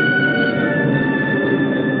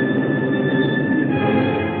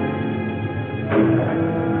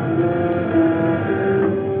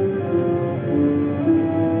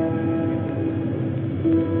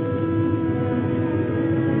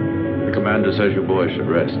 The commander says you boys should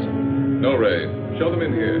rest. No, Ray. Show them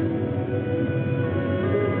in here.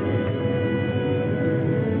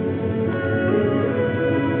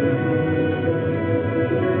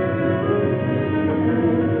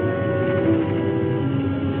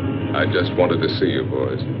 I just wanted to see you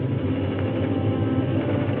boys.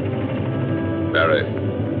 Barry,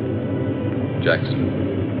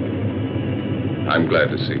 Jackson, I'm glad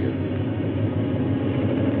to see you.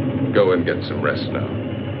 Go and get some rest now.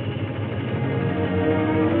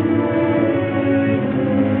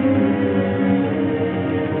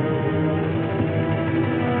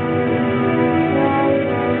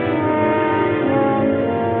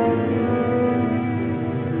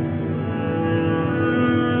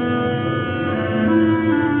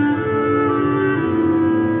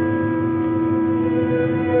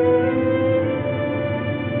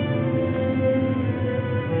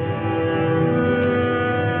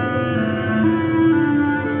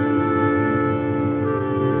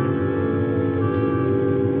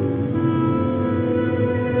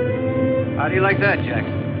 How do you like that,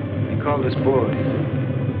 Jackson? He called us boys.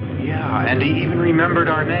 Yeah, and he even remembered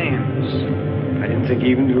our names. I didn't think he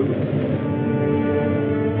even knew.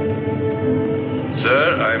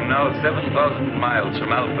 Sir, I'm now 7,000 miles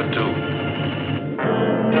from Alpha 2.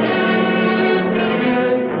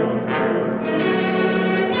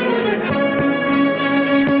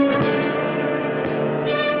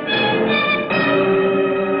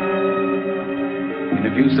 In a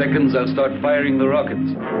few seconds, I'll start firing the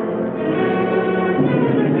rockets.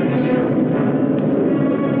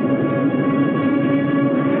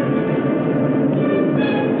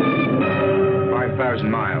 5,000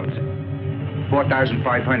 miles.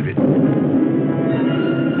 4,500.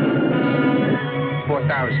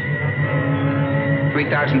 4,000.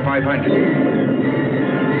 3,500.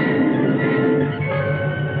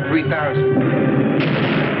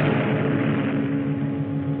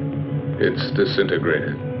 3,000. It's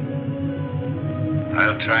disintegrated.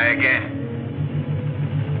 I'll try again.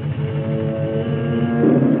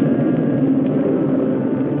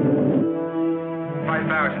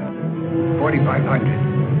 5,000.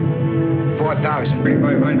 4,500. 4,000.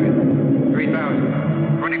 3,500.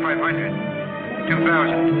 3,000. 2,500.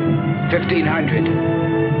 2,000.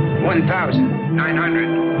 1,500. 1,000.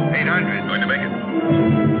 900. 800. Going to make it?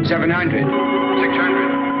 700.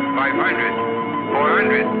 600. 500.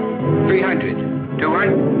 400. 300.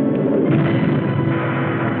 200.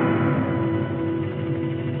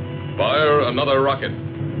 Fire another rocket.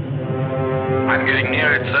 I'm getting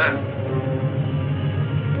near it, sir.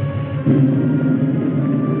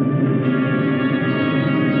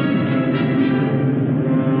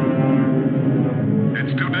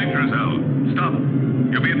 It's too dangerous, Al. Stop.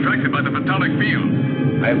 You'll be attracted by the photonic field.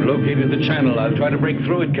 I've located the channel. I'll try to break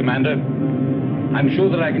through it, Commander. I'm sure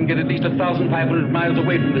that I can get at least 1,500 miles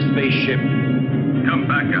away from the spaceship. Come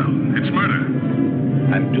back, Al. It's murder.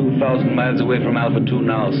 I'm 2,000 miles away from Alpha 2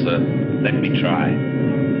 now, sir. Let me try.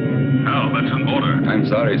 Al, that's an order. I'm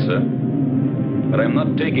sorry, sir. But I'm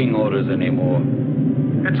not taking orders anymore.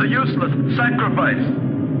 It's a useless sacrifice.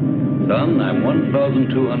 Son, I'm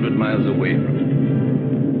 1,200 miles away from it.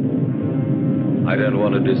 I don't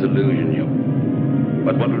want to disillusion you.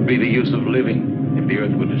 But what would be the use of living if the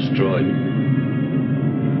Earth were destroyed?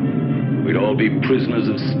 We'd all be prisoners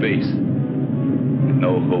of space, with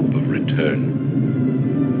no hope of return.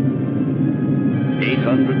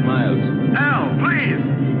 800 miles. Al, please!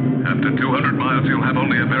 After 200 miles, you'll have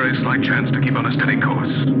only a very slight chance to keep on a steady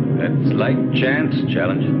course. That slight chance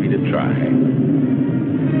challenges me to try.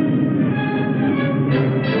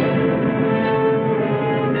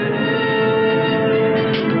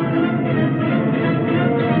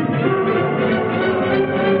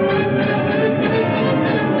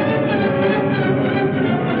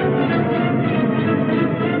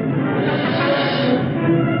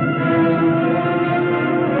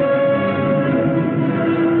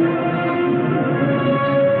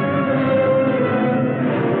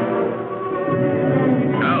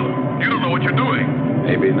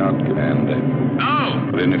 Maybe not, Commander. No!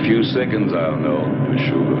 But in a few seconds, I'll know for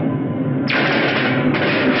sure.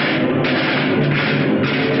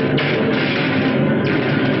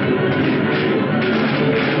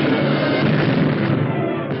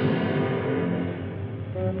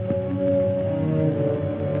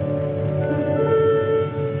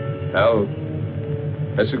 Al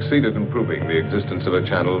has succeeded in proving the existence of a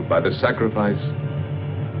channel by the sacrifice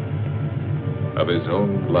of his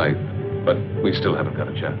own life. But we still haven't got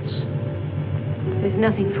a chance. There's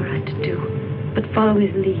nothing for us to do but follow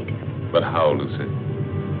his lead. But how, Lucy?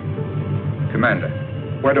 Commander,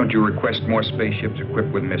 why don't you request more spaceships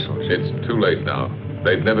equipped with missiles? It's too late now.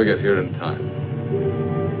 They'd never get here in time.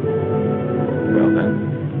 Well, then,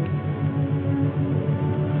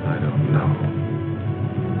 I don't know.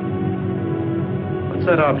 What's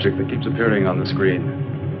that object that keeps appearing on the screen?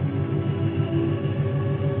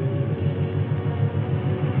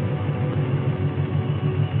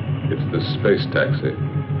 The space taxi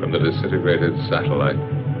from the disintegrated satellite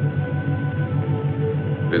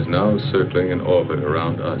is now circling in orbit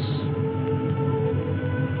around us.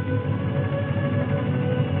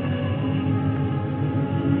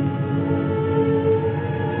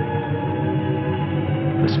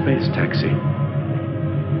 The space taxi.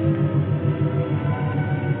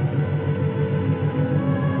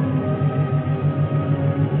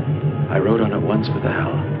 I rode on it once with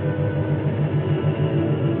Al.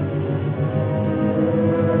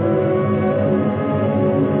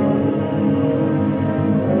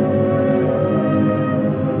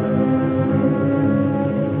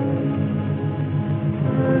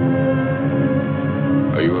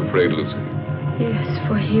 Are you afraid, Lucy? Yes,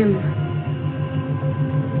 for him.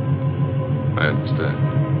 I understand.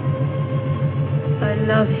 I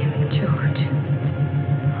love him, George.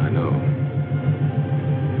 I know.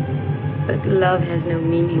 But love has no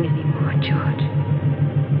meaning anymore, George.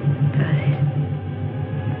 Does it?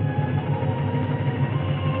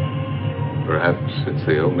 Perhaps it's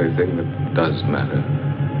the only thing that does matter.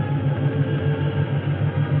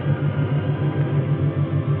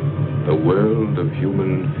 The world of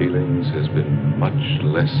human feelings has been much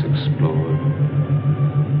less explored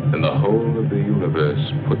than the whole of the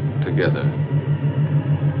universe put together.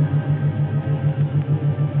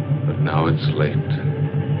 But now it's late.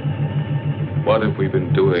 What have we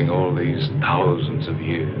been doing all these thousands of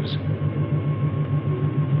years?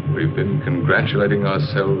 We've been congratulating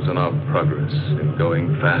ourselves on our progress in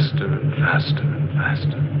going faster and faster and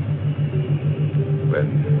faster.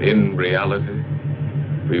 When, in reality,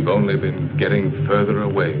 we've only been getting further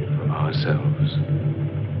away from ourselves.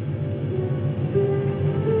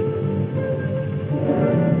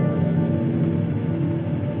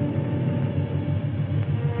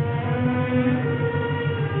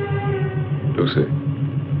 Lucy,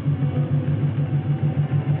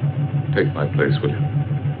 take my place, will you?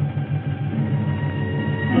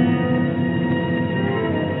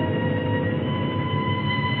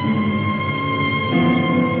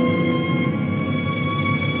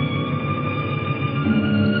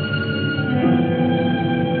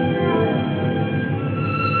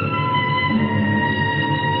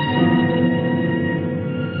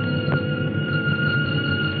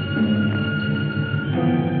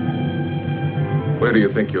 Where do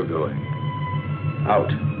you think you're going? Out,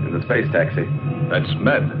 in the space taxi. That's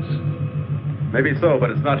madness. Maybe so,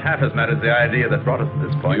 but it's not half as mad as the idea that brought us to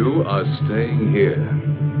this point. You are staying here.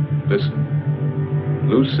 Listen,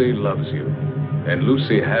 Lucy loves you. And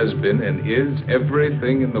Lucy has been and is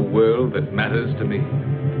everything in the world that matters to me.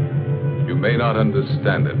 You may not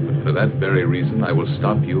understand it, but for that very reason, I will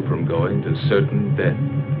stop you from going to certain death.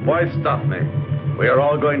 Why stop me? We are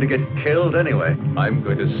all going to get killed anyway. I'm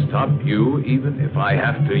going to stop you even if I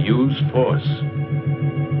have to use force.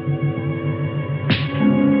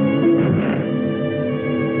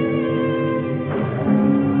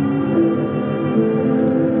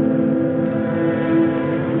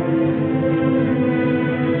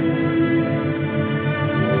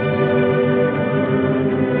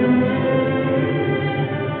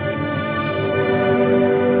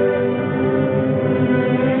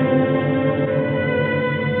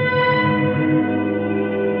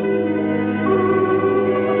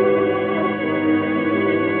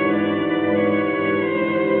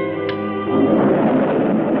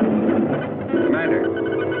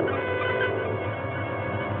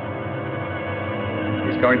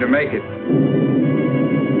 Going to make it.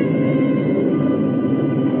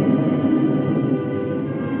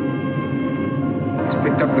 He's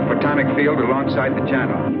picked up the photonic field alongside the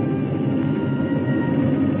channel.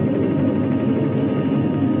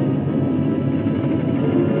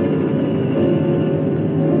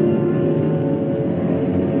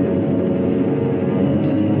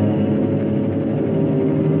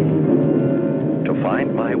 To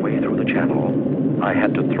find my way through the channel, I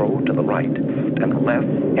had to throw to the right and left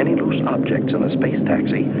any loose objects in the space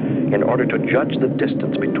taxi in order to judge the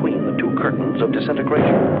distance between the two curtains of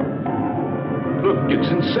disintegration. Look, it's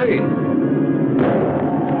insane.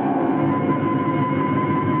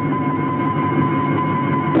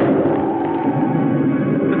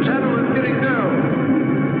 The channel is getting down.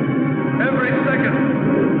 Every second.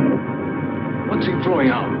 What's he throwing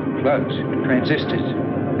out? Plugs, transistors,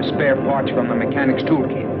 the spare parts from the mechanic's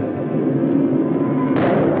toolkit.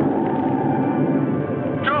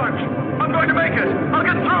 I'm going to make it! I'll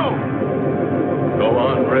get through! Go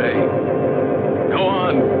on, Ray. Go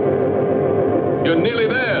on. You're nearly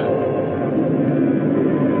there.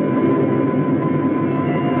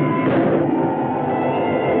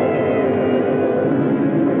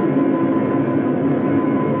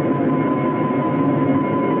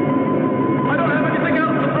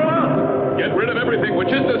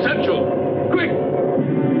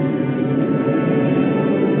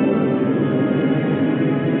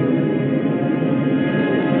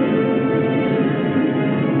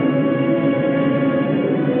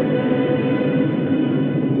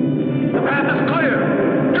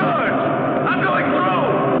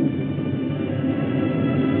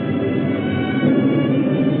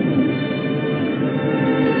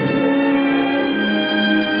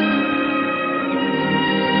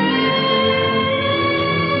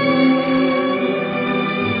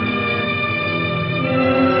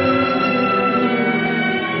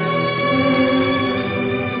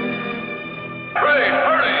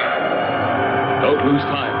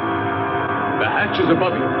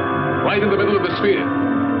 above you, right in the middle of the sphere.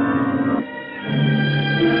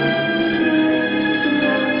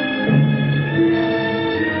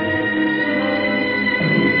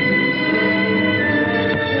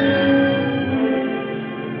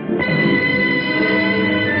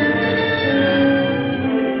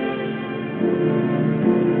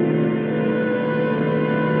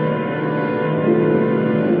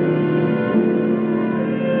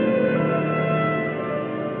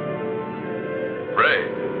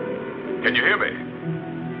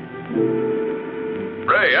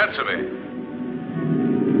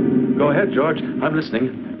 George, I'm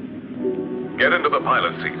listening. Get into the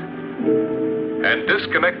pilot seat and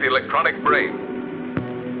disconnect the electronic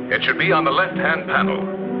brain. It should be on the left-hand panel.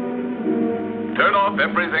 Turn off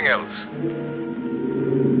everything else.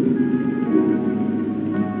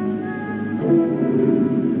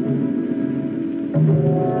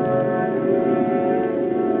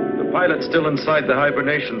 The pilot's still inside the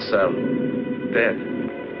hibernation cell. Dead.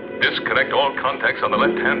 Disconnect all contacts on the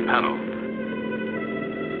left-hand panel.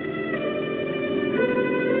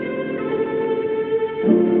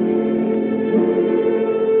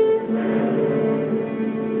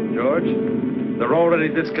 They're already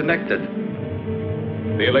disconnected.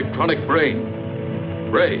 The electronic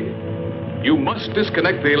brain. Ray, you must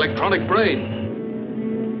disconnect the electronic brain.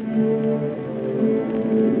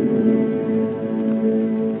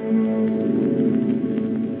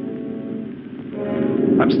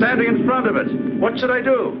 I'm standing in front of it. What should I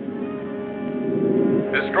do?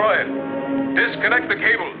 Destroy it. Disconnect the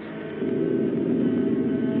cables.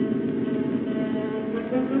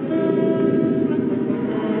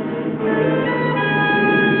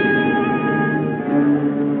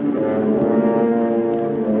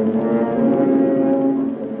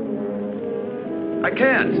 I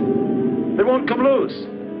can't. They won't come loose.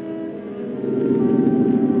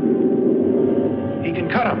 He can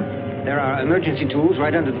cut them. There are emergency tools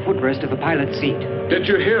right under the footrest of the pilot's seat. Did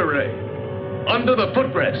you hear, Ray? Under the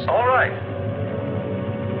footrest. All right.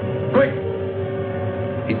 Quick!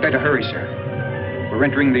 He'd better hurry, sir. We're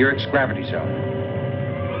entering the Earth's gravity zone.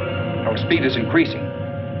 Our speed is increasing.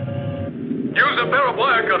 Use a pair of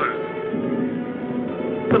wire cutters.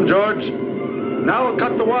 Them, George. Now we'll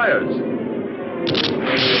cut the wires.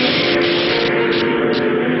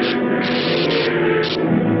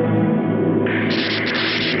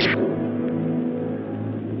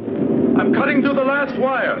 I'm cutting through the last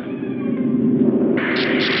wire.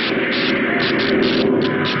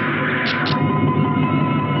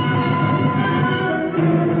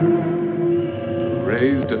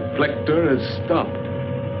 Ray's deflector has stopped.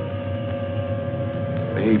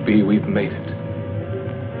 Maybe we've made it.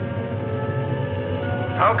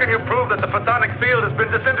 How can you prove that the photonic field has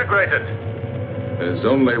been disintegrated? There's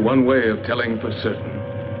only one way of telling for certain.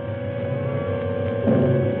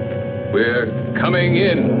 We're coming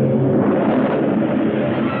in.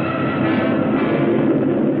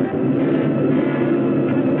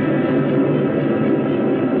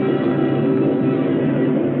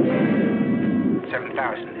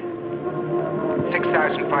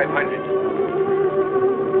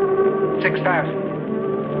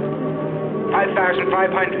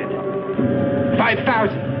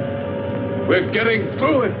 We're getting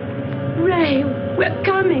through it. Ray, we're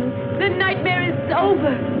coming. The nightmare is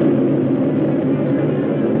over.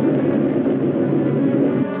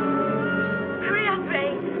 Hurry up,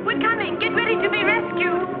 Ray. We're coming. Get ready to be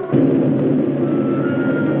rescued.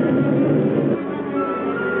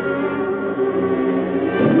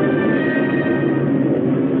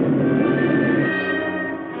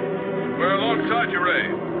 We're alongside you, Ray.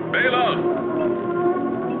 Bail out.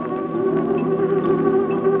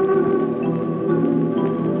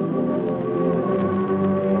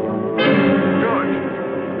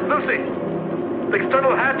 The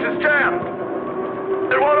external hatch is jammed.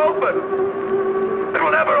 It won't open. It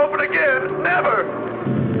will never open again. Never.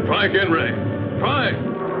 Try again, Ray. Try.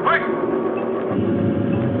 Quick.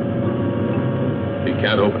 He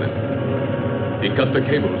can't open it. He cut the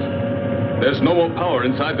cables. There's no more power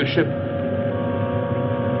inside the ship.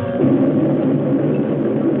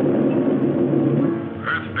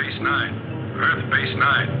 Earth Base 9. Earth Base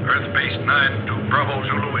 9. Earth Base 9 to Bravo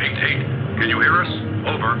Zulu 88. Can you hear us?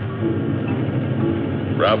 Over.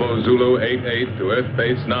 Bravo Zulu 88 to Earth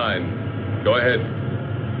Base 9. Go ahead.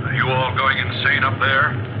 Are you all going insane up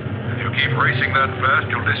there? If you keep racing that fast,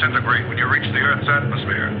 you'll disintegrate when you reach the Earth's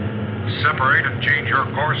atmosphere. Separate and change your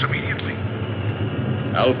course immediately.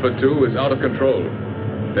 Alpha 2 is out of control.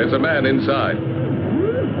 There's a man inside.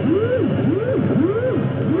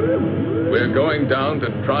 We're going down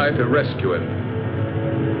to try to rescue him.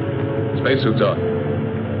 Spacesuits on.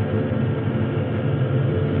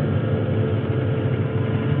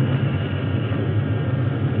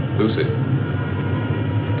 Lucy,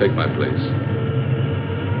 take my place.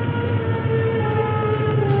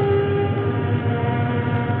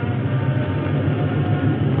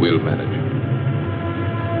 We'll manage.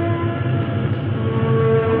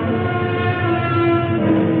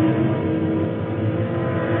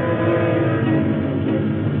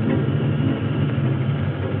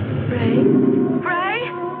 Ray?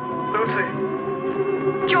 Ray? Lucy,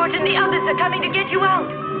 George and the others are coming to get you out.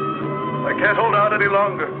 I can't hold out any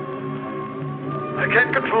longer. I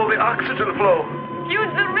can't control the oxygen flow.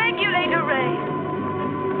 Use the regulator, Ray.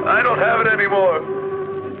 I don't have it anymore.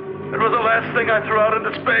 It was the last thing I threw out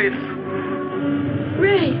into space.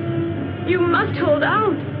 Ray, you must hold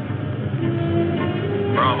out.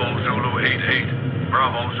 Bravo Zulu 88.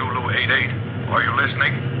 Bravo Zulu 88. Are you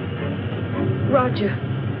listening? Roger.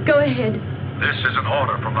 Go ahead. This is an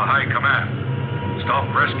order from the High Command.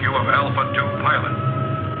 Stop rescue of Alpha 2 pilot.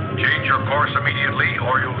 Change your course immediately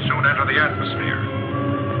or you'll soon enter the atmosphere.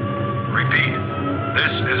 Repeat.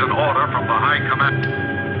 This is an order from the High Command.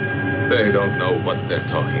 They don't know what they're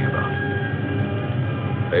talking about.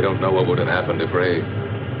 They don't know what would have happened if Ray...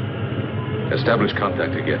 Establish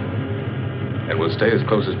contact again. And we'll stay as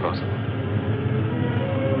close as possible.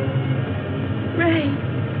 Ray,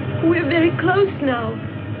 we're very close now.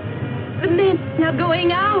 The men are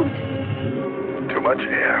going out. Too much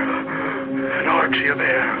air. An orgy of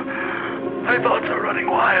air. My thoughts are running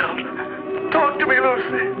wild. Talk to me,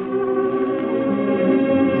 Lucy.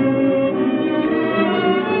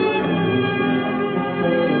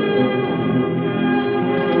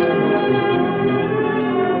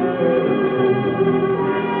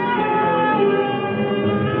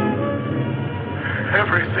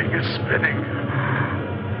 Everything is spinning.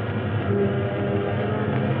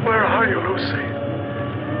 Where are you, Lucy?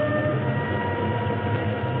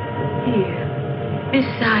 Here,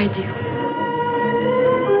 beside you.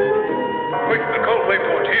 Quick, the Coldplay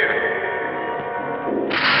port here.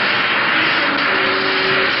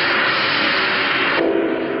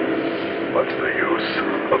 What's the use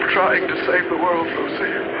of trying to save the world,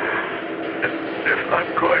 Lucy? If I'm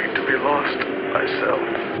going to be lost myself.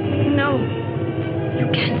 No. You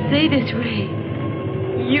can't say this, Ray.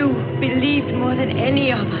 You believed more than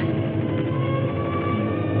any of us.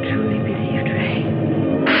 Truly believed, Ray.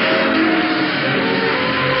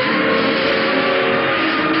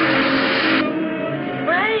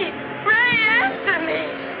 Ray, answer me.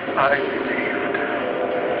 I believed,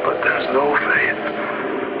 but there's no faith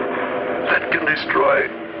that can destroy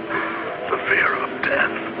the fear of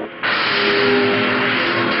death.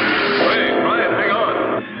 Wait, Ryan, hang on.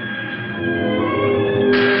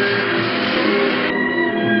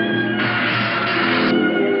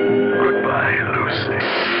 Goodbye, Lucy.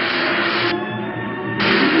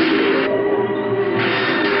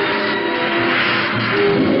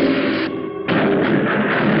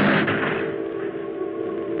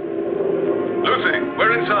 Lucy,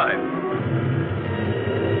 we're inside.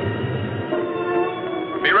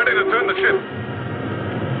 Be ready to turn the ship.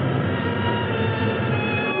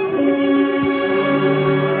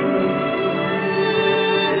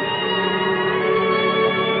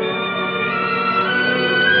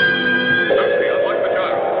 Lucy, unlock the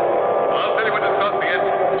gyro. I'll tell you when to start the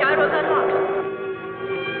engine. Gyro's unlocked.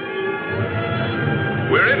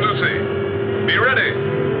 We're in, Lucy. Be ready.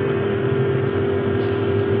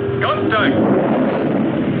 Contact.